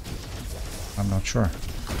 I'm not sure.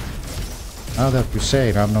 Now that you say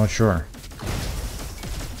it, I'm not sure.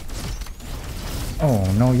 Oh,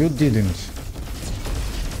 no, you didn't.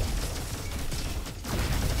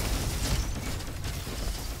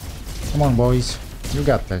 Come on, boys. You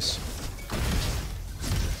got this.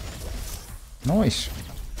 Nice.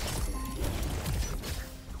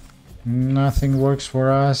 Nothing works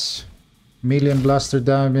for us. Million blaster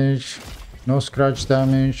damage. No scratch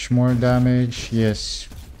damage. More damage. Yes.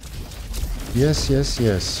 Yes, yes,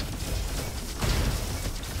 yes.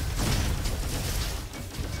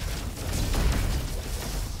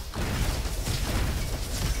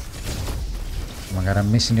 Oh my god,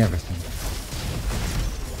 I'm missing everything.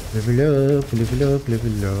 Level up, level up,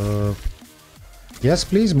 level up. Yes,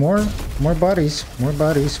 please, more bodies, more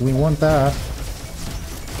bodies. We want that.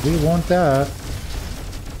 We want that.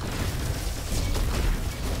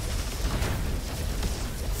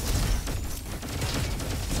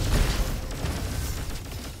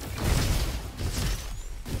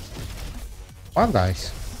 Wow,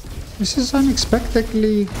 guys, this is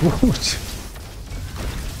unexpectedly good.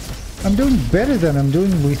 I'm doing better than I'm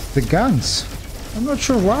doing with the guns. I'm not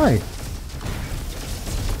sure why.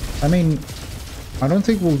 I mean, I don't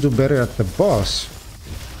think we'll do better at the boss.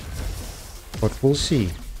 But we'll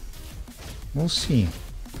see. We'll see.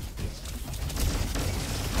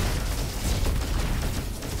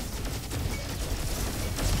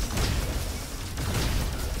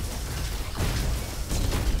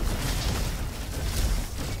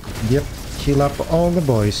 Yep, heal up all the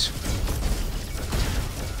boys.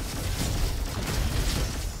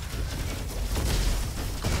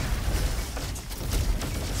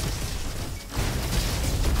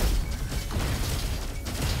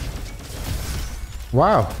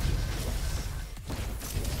 Wow,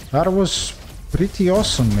 that was pretty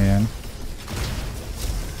awesome, man.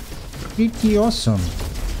 Pretty awesome.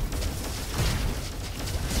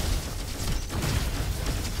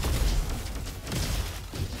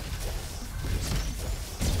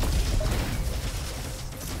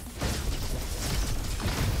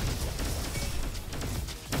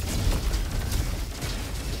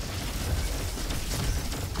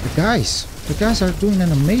 The guys are doing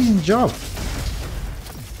an amazing job.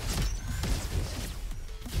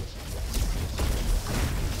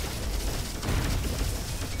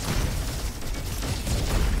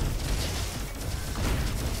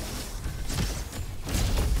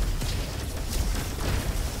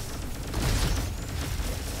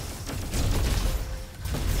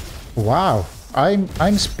 Wow,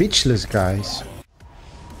 I'm speechless, guys.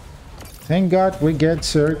 Thank God we get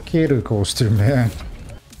Sir Kato Coaster, man.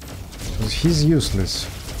 'Cause he's useless.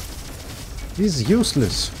 He's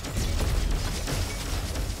useless.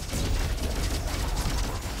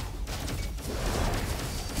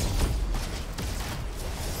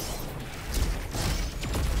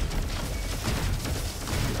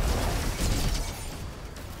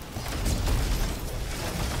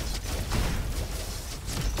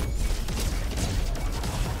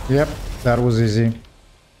 Yep, that was easy.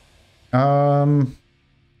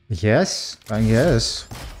 Yes, I guess.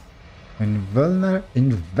 Invulnerable.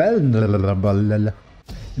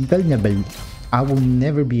 I will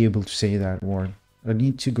never be able to say that word. I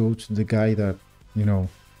need to go to the guy that, you know,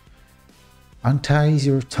 unties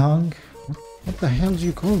your tongue. What the hell do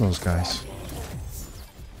you call those guys?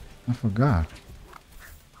 I forgot.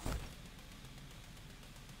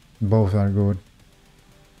 Both are good.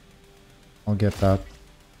 I'll get that.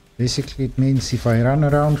 Basically, it means if I run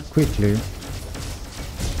around quickly,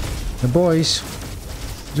 the boys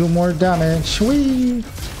do more damage. Whee!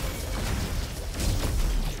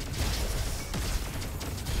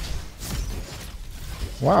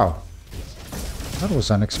 Wow, that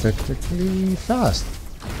was unexpectedly fast.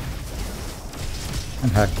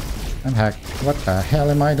 I'm hacked. I'm hacked. What the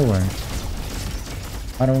hell am I doing?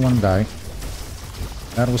 I don't want to die.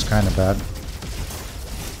 That was kind of bad.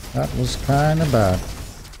 That was kind of bad.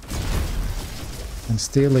 And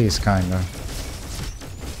still is kinda.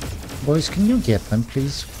 Boys, can you get them,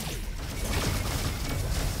 please?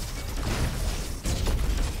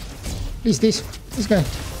 Please, this guy.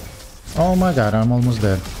 Oh my god, I'm almost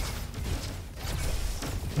dead.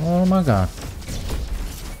 Oh my god.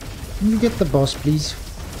 Can you get the boss, please?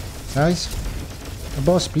 Guys? The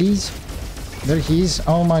boss, please? There he is.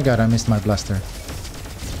 Oh my god, I missed my blaster.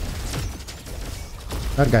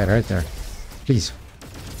 That guy right there. Please.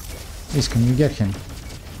 Please, can you get him?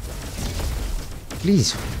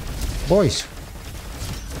 Please. Boys.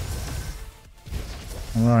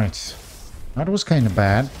 Alright. That was kind of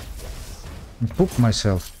bad. I pooped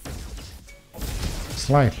myself.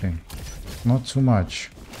 Slightly. Not too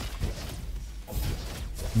much.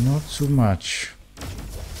 Not too much.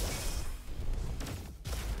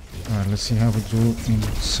 Alright, let's see how we do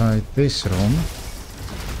inside this room.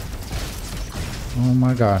 Oh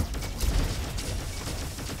my god.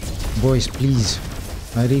 Boys, please.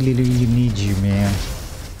 I really need you, man.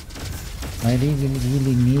 I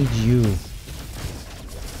really need you.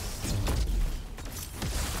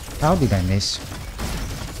 How did I miss?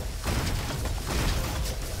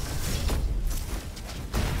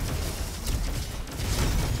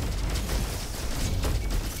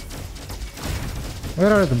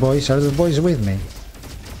 Where are the boys? Are the boys with me?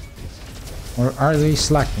 Or are they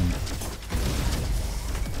slacking?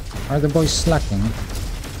 Are the boys slacking?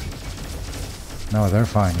 No, they're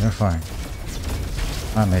fine, they're fine.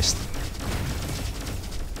 I missed.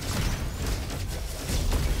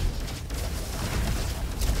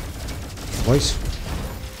 Boys,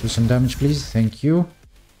 do some damage please, thank you.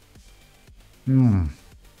 Drone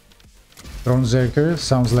Zerker,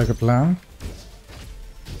 sounds like a plan.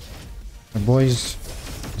 The boys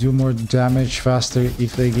do more damage faster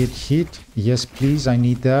if they get hit. Yes please, I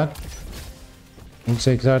need that. We'll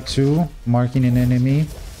take that too. Marking an enemy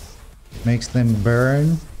makes them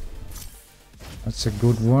burn. That's a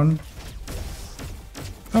good one.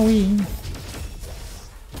 Oh,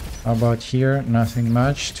 how about here? Nothing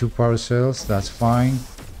much. 2 power cells, that's fine.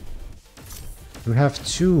 We have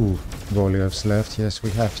 2 Goliaths left. Yes,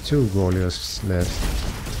 we have 2 Goliaths left.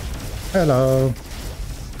 Hello.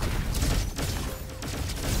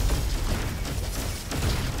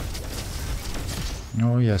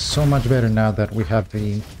 Oh yes, so much better now that we have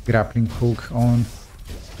the grappling hook on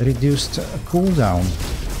reduced cooldown.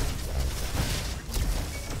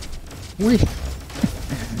 Wait.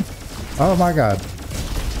 Oh my god.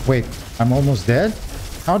 Wait, I'm almost dead?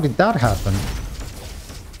 How did that happen?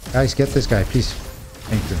 Guys, get this guy, please.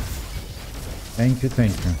 Thank you. Thank you,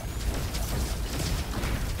 thank you.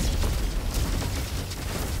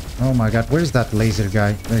 Oh my god, where's that laser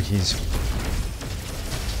guy? There he is.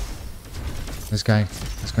 This guy,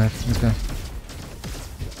 this guy, this guy.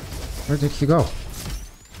 Where did he go?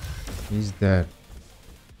 He's dead.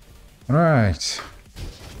 Alright.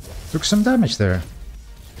 Took some damage there.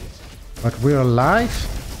 But we're alive,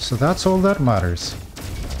 so that's all that matters.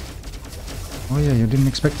 Oh yeah, you didn't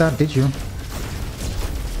expect that, did you?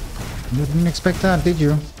 You didn't expect that, did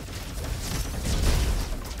you?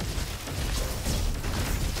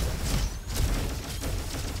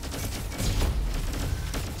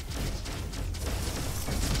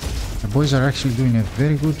 The boys are actually doing a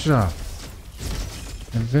very good job.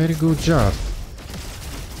 A very good job.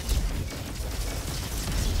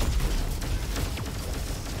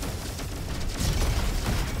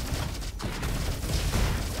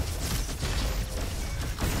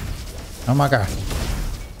 Oh my god.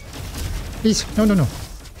 Please, no, no, no.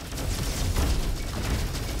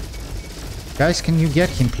 Guys, can you get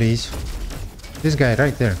him, please? This guy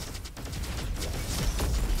right there.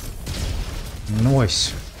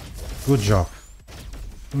 Nice. Good job.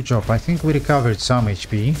 Good job. I think we recovered some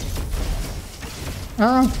HP.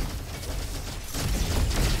 Ah.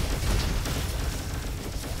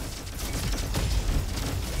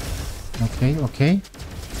 Okay, okay.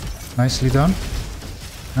 Nicely done.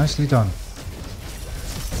 Nicely done.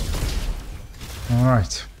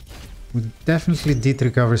 Alright. We definitely did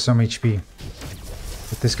recover some HP.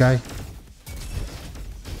 With this guy.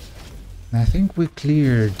 I think we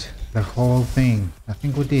cleared the whole thing. I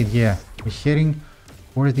think we did, yeah. We're heading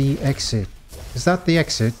for the exit. Is that the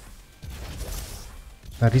exit?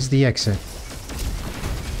 That is the exit.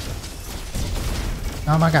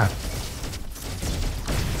 Oh my god.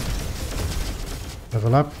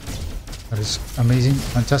 Level up. That is amazing.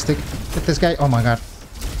 Fantastic. Get this guy. Oh my god.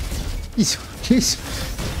 Jeez. Jeez.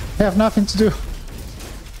 I have nothing to do.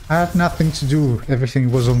 I have nothing to do.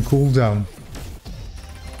 Everything was on cooldown.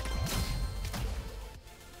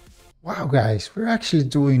 Wow, guys. We're actually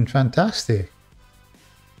doing fantastic.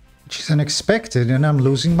 Which is unexpected, and I'm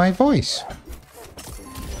losing my voice.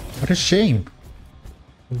 What a shame.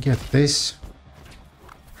 We'll get this.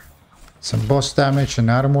 Some boss damage and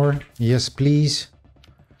armor. Yes, please.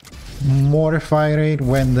 more fire rate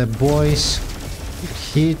when the boys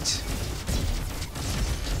hit.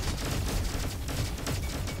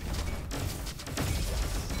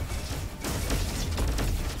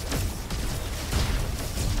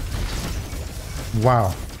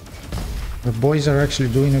 Wow. The boys are actually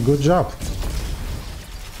doing a good job.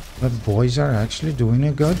 The boys are actually doing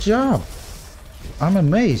a good job. I'm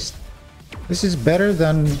amazed. This is better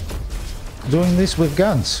than doing this with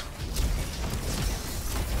guns.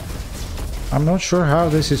 I'm not sure how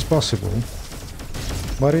this is possible,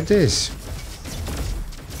 but it is.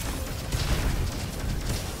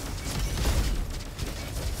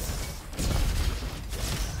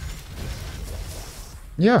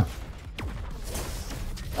 Yeah.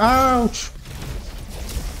 Ouch!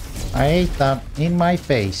 I ate that in my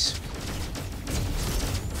face.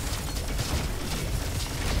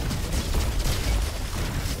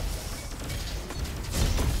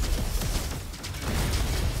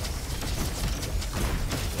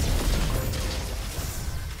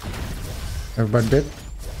 Everybody dead?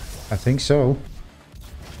 I think so.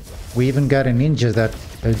 We even got a ninja that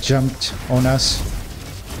jumped on us.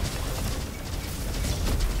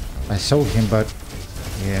 I saw him, but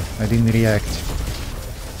yeah, I didn't react.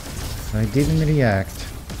 I didn't react.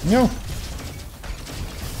 No!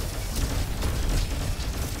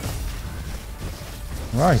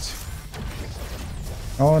 Right.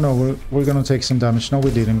 Oh no, we're gonna take some damage. No,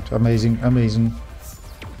 we didn't. Amazing, amazing.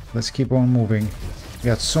 Let's keep on moving. We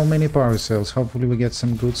got so many power cells. Hopefully we get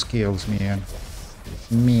some good skills, man.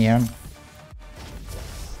 Man.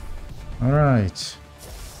 Alright.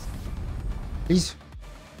 Please.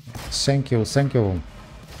 Thank you, thank you.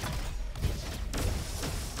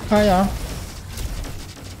 Hiya.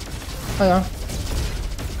 Hiya.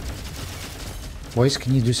 Boys,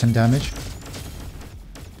 can you do some damage?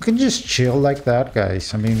 You can just chill like that,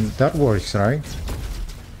 guys. I mean, that works, right?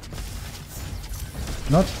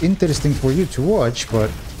 Not interesting for you to watch,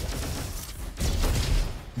 but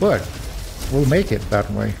we'll make it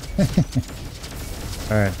that way.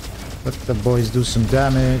 Alright, let the boys do some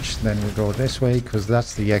damage, then we go this way, because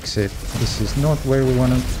that's the exit. This is not where we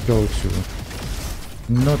want to go to.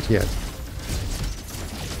 Not yet.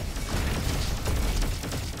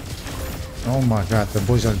 Oh my god, the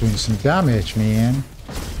boys are doing some damage, man.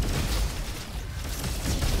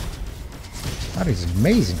 That is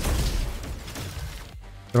amazing.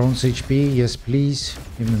 Drones HP, yes please,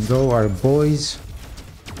 even though our boys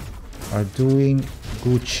are doing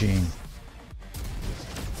Gucci.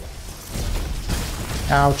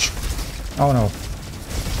 Ouch. Oh no.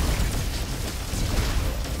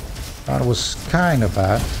 That was kind of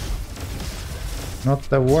bad. Not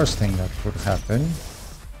the worst thing that could happen,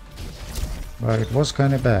 but it was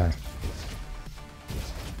kind of bad.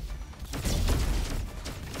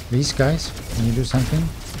 These guys, can you do something?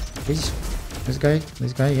 Please? This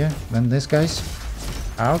guy, yeah. Then this guy's.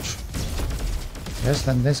 Ouch. Yes,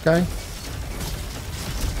 then this guy.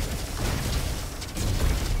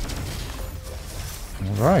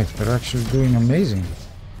 Alright, they're actually doing amazing.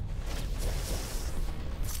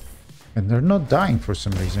 And they're not dying for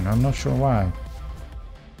some reason, I'm not sure why.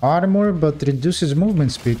 Armor, but reduces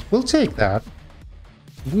movement speed. We'll take that.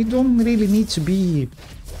 We don't really need to be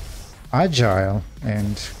agile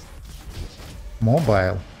and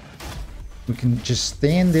mobile. We can just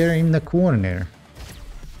stand there in the corner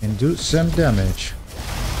and do some damage.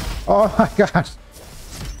 Oh my god!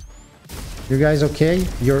 You guys okay?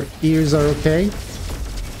 Your ears are okay?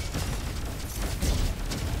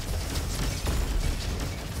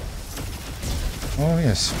 Oh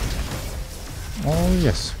yes. Oh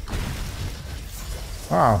yes.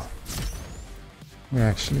 Wow. We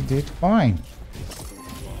actually did fine.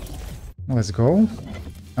 Let's go.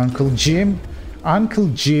 Uncle Jim. Uncle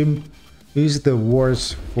Jim is the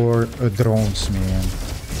worst for drones, man.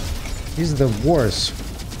 He's the worst.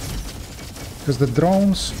 Because the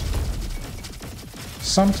drones,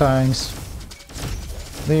 sometimes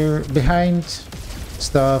they're behind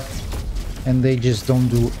stuff and they just don't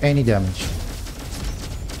do any damage.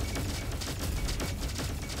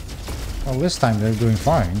 Well, this time they're doing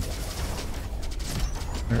fine.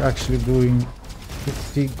 They're actually doing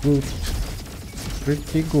pretty good.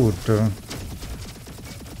 Pretty good.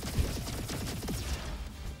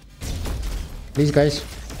 Please, guys.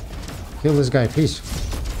 Kill this guy, please.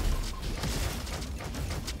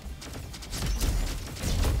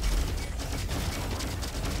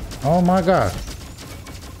 Oh my god.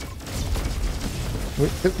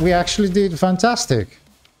 We actually did fantastic.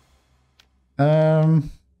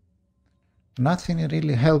 Nothing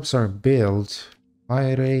really helps our build.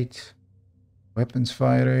 Fire rate, weapons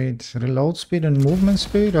fire rate, reload speed and movement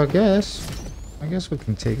speed, I guess. I guess we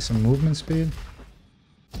can take some movement speed.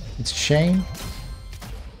 It's a shame.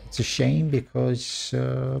 It's a shame because,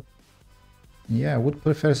 yeah, I would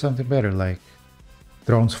prefer something better, like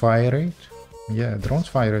drones fire rate. Yeah, drones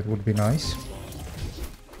fire rate would be nice.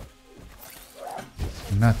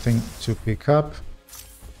 Nothing to pick up.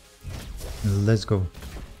 Let's go.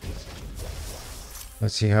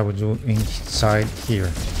 Let's see how we do inside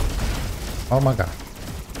here. Oh my god.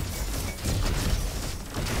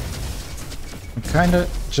 We kinda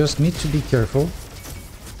just need to be careful.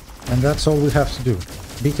 And that's all we have to do.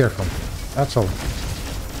 Be careful. That's all.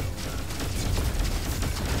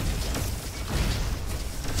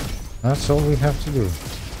 That's all we have to do.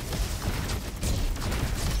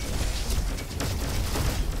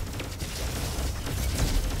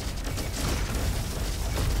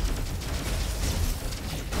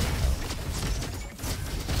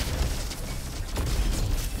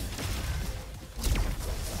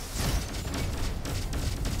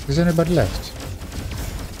 Is anybody left?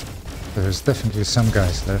 There's definitely some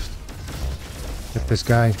guys left. Get this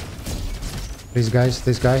guy. These guys,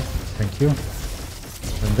 this guy. Thank you.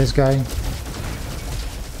 And this guy.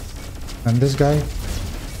 And this guy.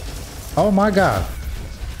 Oh my god.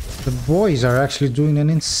 The boys are actually doing an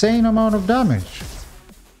insane amount of damage.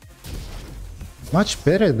 Much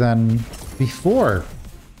better than before.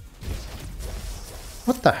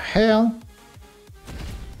 What the hell?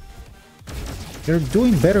 They're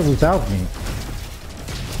doing better without me.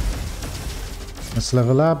 Let's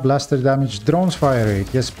level up. Blaster damage, drones fire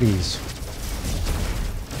rate. Yes, please.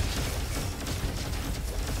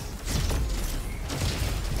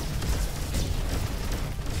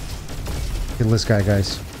 Kill this guy,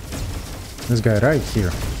 guys. This guy right here.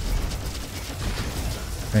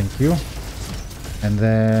 Thank you. And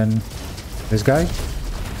then this guy.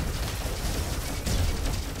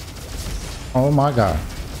 Oh my god.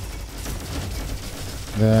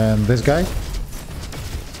 Then this guy.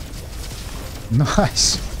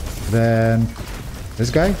 Nice. Then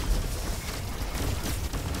this guy.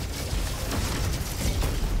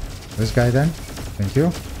 This guy then. Thank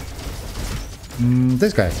you.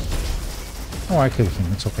 This guy. Oh, I killed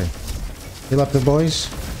him. It's okay. Heal up the boys.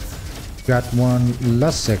 Got one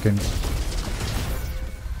last second.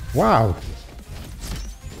 Wow.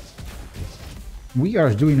 We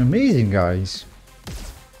are doing amazing, guys.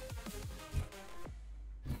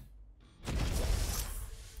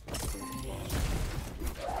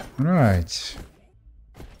 Right.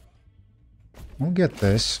 We'll get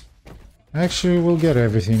this. Actually, we'll get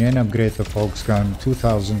everything and upgrade the Fox gun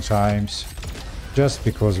 2000 times. Just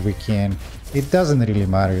because we can. It doesn't really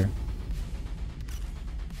matter.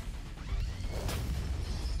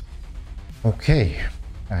 Okay.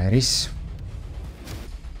 Iris.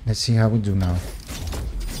 Let's see how we do now.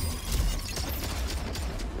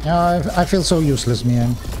 I feel so useless,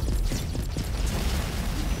 man.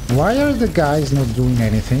 Why are the guys not doing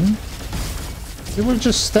anything? They were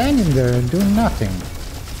just standing there and doing nothing.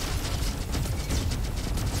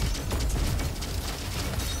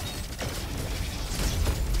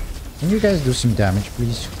 Can you guys do some damage,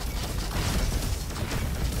 please?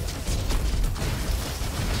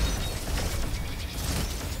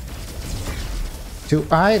 To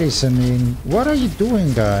Iris, I mean, what are you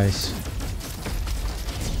doing, guys?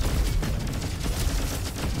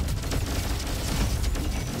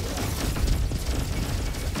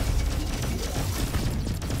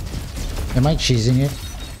 Am I cheesing it?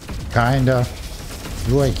 Kinda.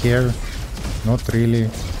 Do I care? Not really.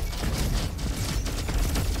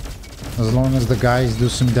 As long as the guys do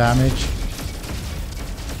some damage.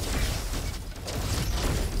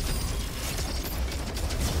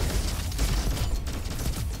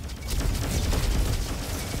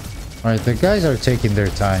 Alright, the guys are taking their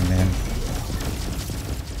time, man.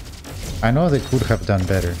 I know they could have done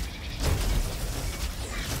better.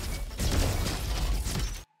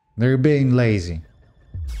 They're being lazy.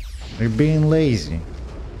 They're being lazy.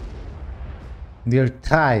 They're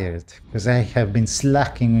tired because I have been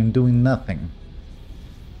slacking and doing nothing.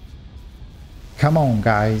 Come on,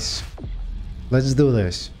 guys. Let's do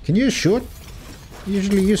this. Can you shoot?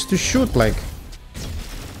 Usually used to shoot like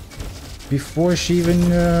before she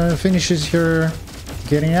even finishes her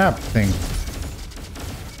getting up thing.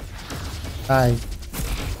 Aye.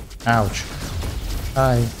 Ouch.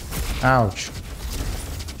 Aye. Ouch.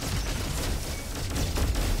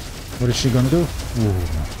 What is she gonna do? Ooh.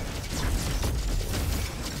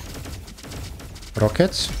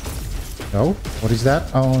 Rockets? No? What is that?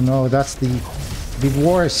 Oh no, that's the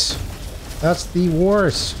worst. That's the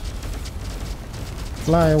worst.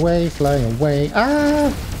 Fly away, fly away.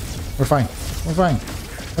 Ah! We're fine. We're fine.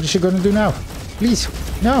 What is she gonna do now? Please.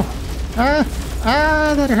 No. Ah!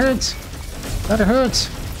 Ah, that hurts. That hurts.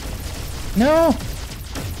 No.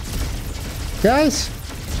 Guys,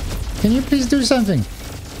 can you please do something?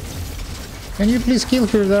 Can you please kill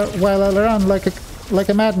her while I run like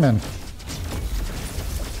a madman?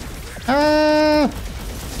 Ah!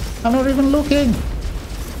 I'm not even looking.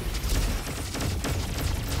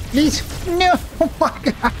 Please. No. Oh my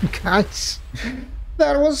god, guys.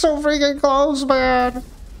 That was so freaking close, man.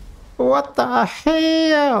 What the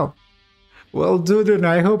hell? Well, dude,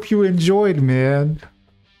 I hope you enjoyed, man.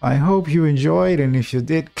 I hope you enjoyed, and if you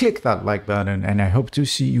did, click that like button, and I hope to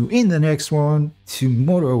see you in the next one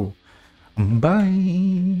tomorrow.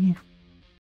 Bye.